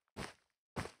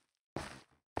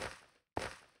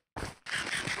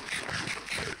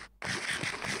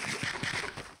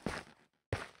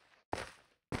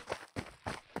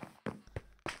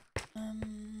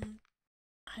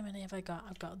 How many have I got?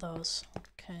 I've got those.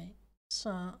 Okay,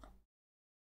 so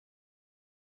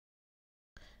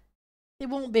it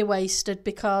won't be wasted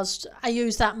because I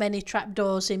use that many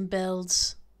trapdoors in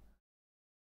builds.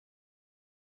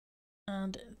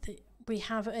 And we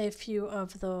have a few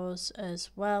of those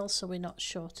as well, so we're not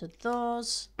short of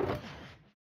those.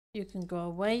 You can go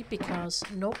away because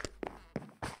nope.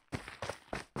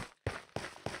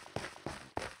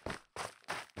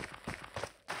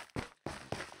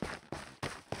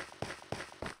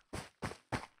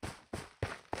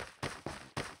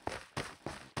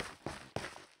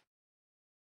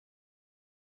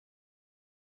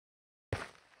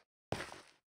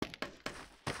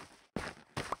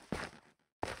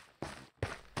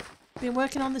 Been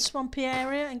working on the swampy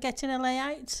area and getting a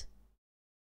layout.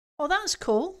 Oh, that's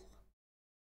cool.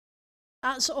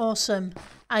 That's awesome.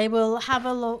 I will have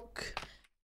a look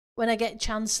when I get a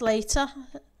chance later.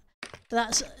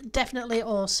 That's definitely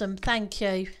awesome. Thank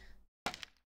you.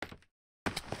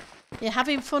 You're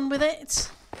having fun with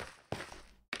it?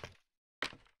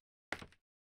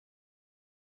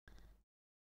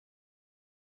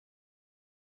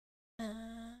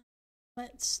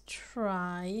 Let's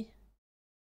try.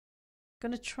 I'm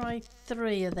going to try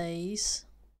 3 of these.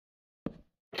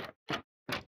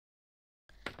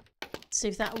 See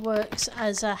if that works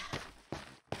as a...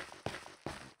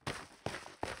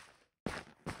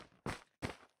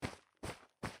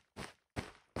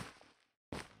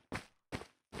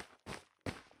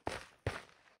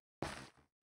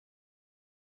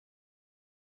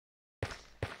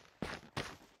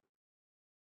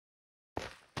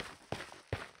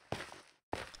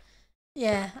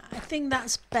 Yeah, I think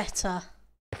that's better.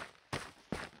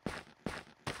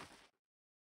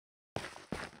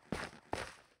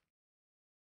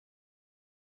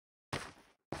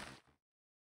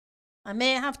 I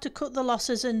may have to cut the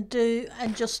losses and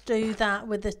just do that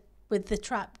with the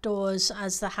trapdoors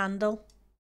as the handle,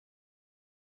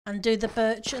 and do the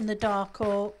birch and the dark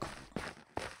oak.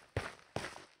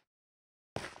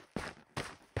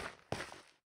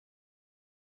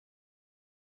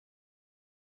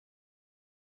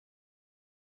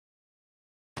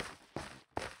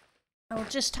 I'll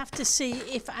just have to see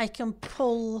if I can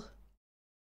pull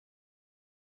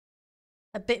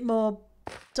a bit more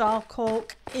dark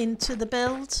oak into the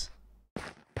build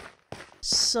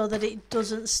so that it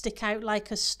doesn't stick out like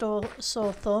a sore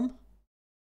thumb.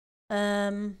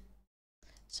 So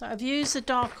I've used the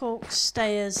dark oak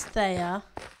stairs there.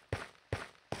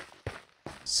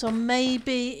 So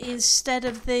maybe instead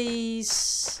of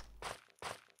these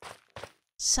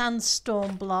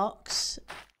sandstone blocks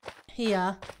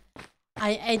here,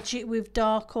 I edge it with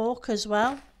dark oak as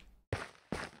well.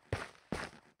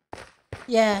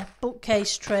 Yeah,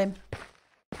 bookcase trim.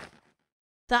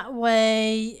 That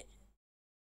way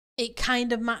it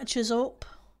kind of matches up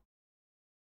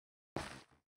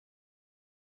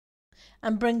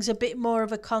and brings a bit more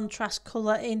of a contrast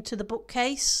colour into the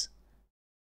bookcase.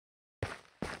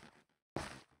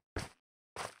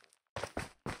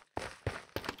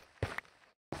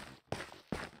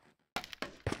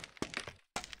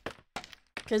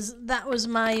 Because that was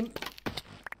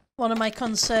one of my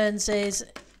concerns is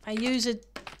I use a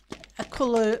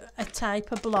colour, a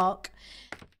type of block,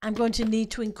 I'm going to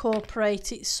need to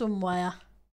incorporate it somewhere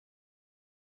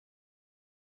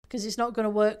because it's not going to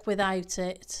work without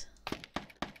it.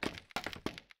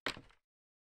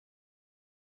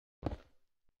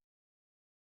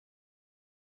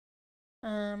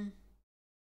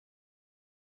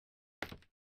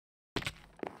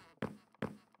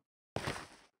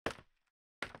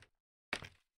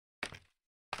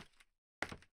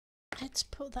 Let's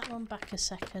put that one back a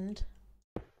second.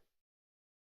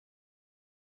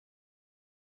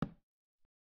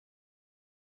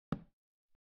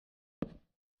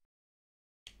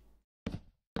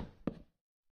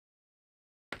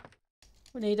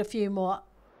 We need a few more.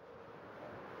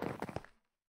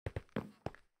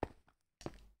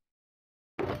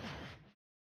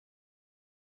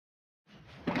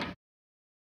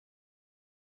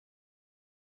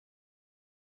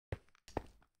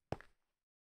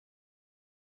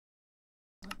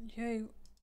 You.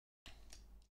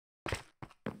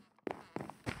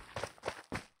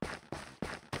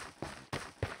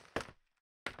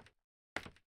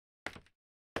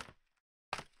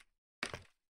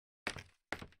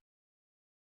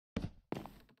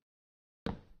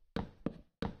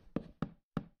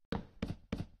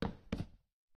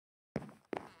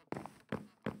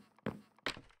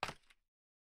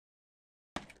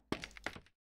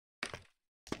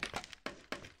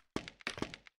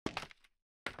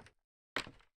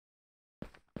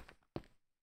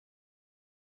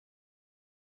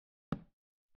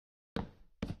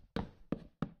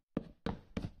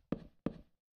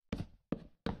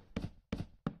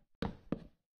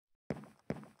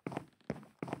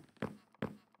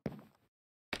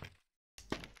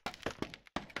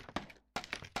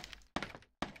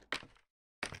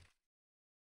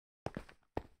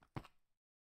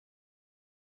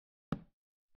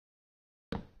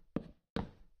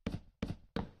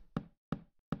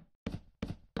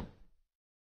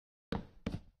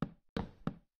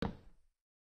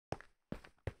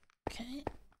 Okay.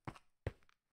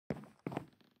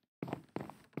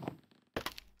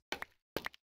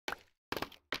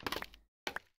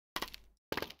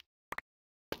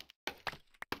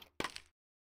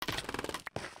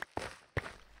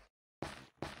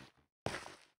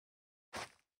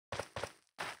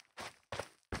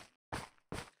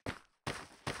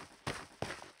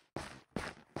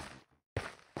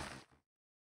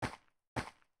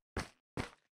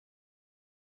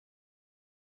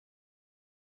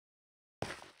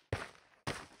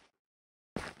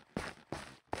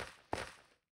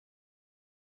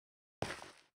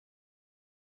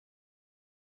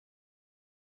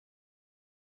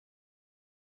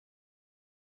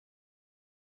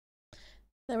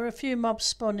 There were a few mobs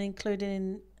spawning,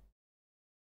 including.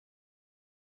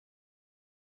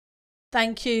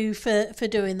 Thank you for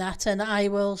doing that, and I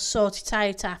will sort it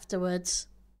out afterwards.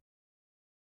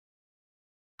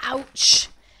 Ouch!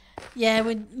 Yeah,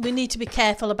 we need to be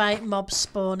careful about mobs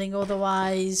spawning,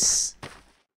 otherwise,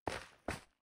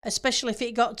 especially if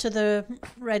it got to the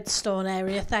redstone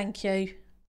area. Thank you.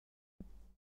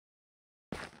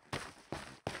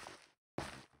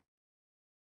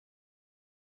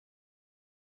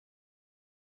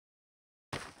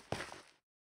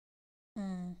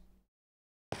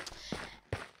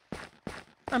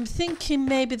 I'm thinking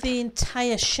maybe the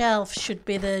entire shelf should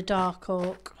be the dark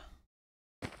oak.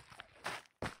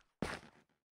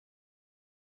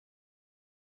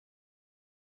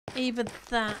 Either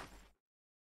that.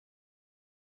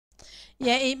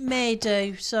 Yeah, it may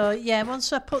do. So yeah,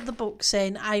 once I put the books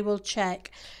in, I will check.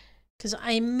 Because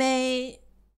I may,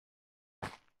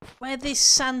 where this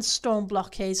sandstone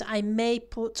block is, I may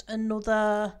put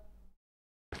another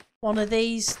one of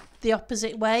these the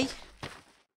opposite way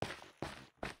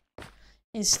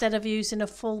instead of using a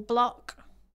full block.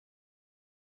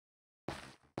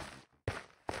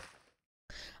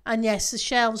 And yes, the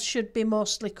shelves should be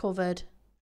mostly covered.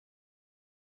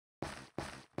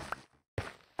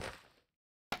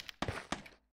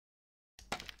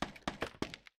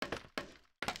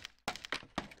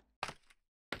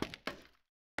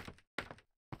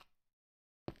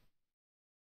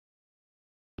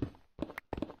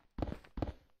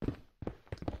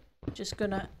 Just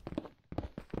gonna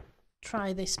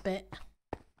try this bit.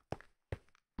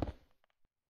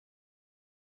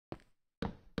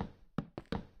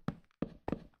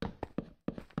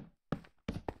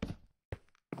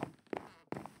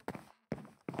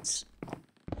 Let's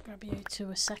grab you to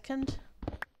a second.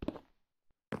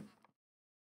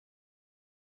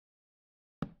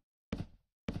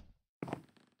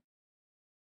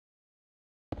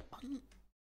 One,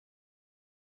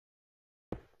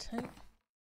 two.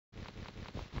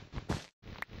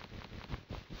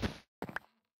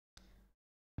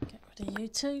 Get rid of you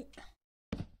two.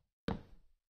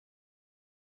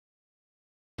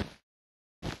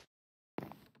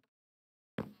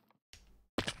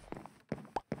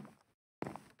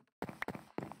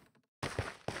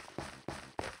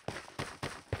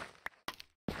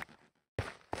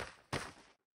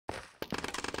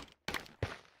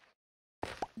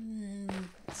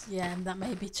 Yeah, that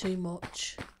may be too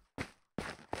much.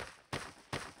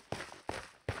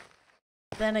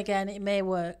 Then again, it may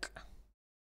work.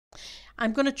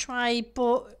 I'm going to try,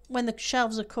 but when the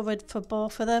shelves are covered for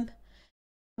both of them,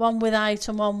 one without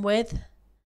and one with,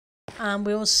 and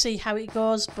we'll see how it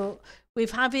goes. But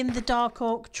with having the dark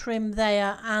oak trim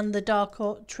there and the dark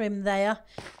oak trim there,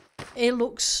 it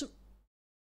looks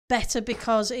better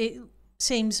because it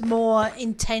seems more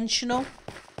intentional.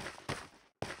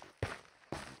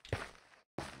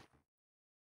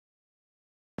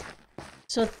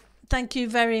 So thank you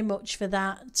very much for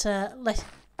that.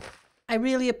 I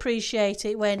really appreciate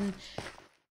it when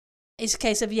it's a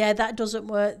case of, yeah, that doesn't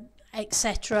work,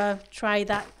 etc. Try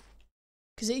that,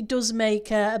 because it does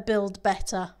make a build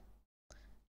better.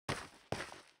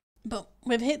 But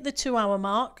we've hit the 2-hour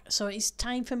mark, so it's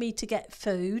time for me to get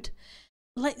food.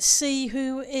 Let's see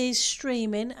who is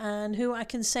streaming and who I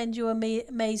can send you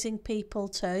amazing people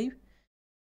to.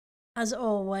 As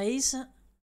always,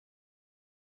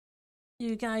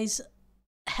 you guys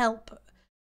help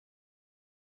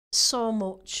so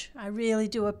much. I really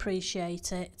do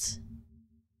appreciate it.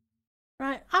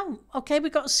 Right. Oh, okay.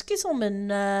 We got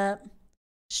Skizzleman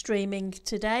streaming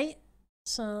today.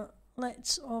 So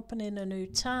let's open in a new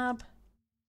tab.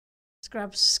 Let's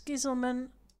grab Skizzleman.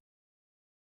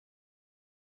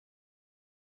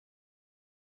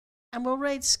 And we'll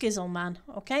raid Skizzleman,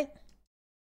 okay?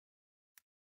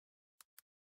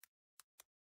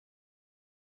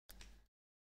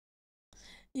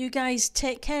 You guys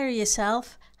take care of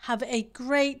yourself. Have a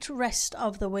great rest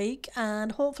of the week,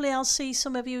 and hopefully I'll see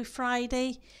some of you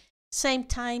Friday. Same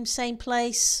time, same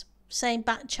place, same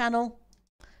back channel,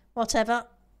 whatever.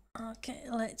 Okay,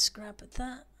 let's grab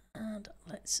that and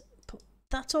let's put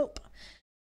that up.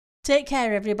 Take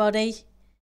care, everybody.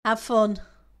 Have fun.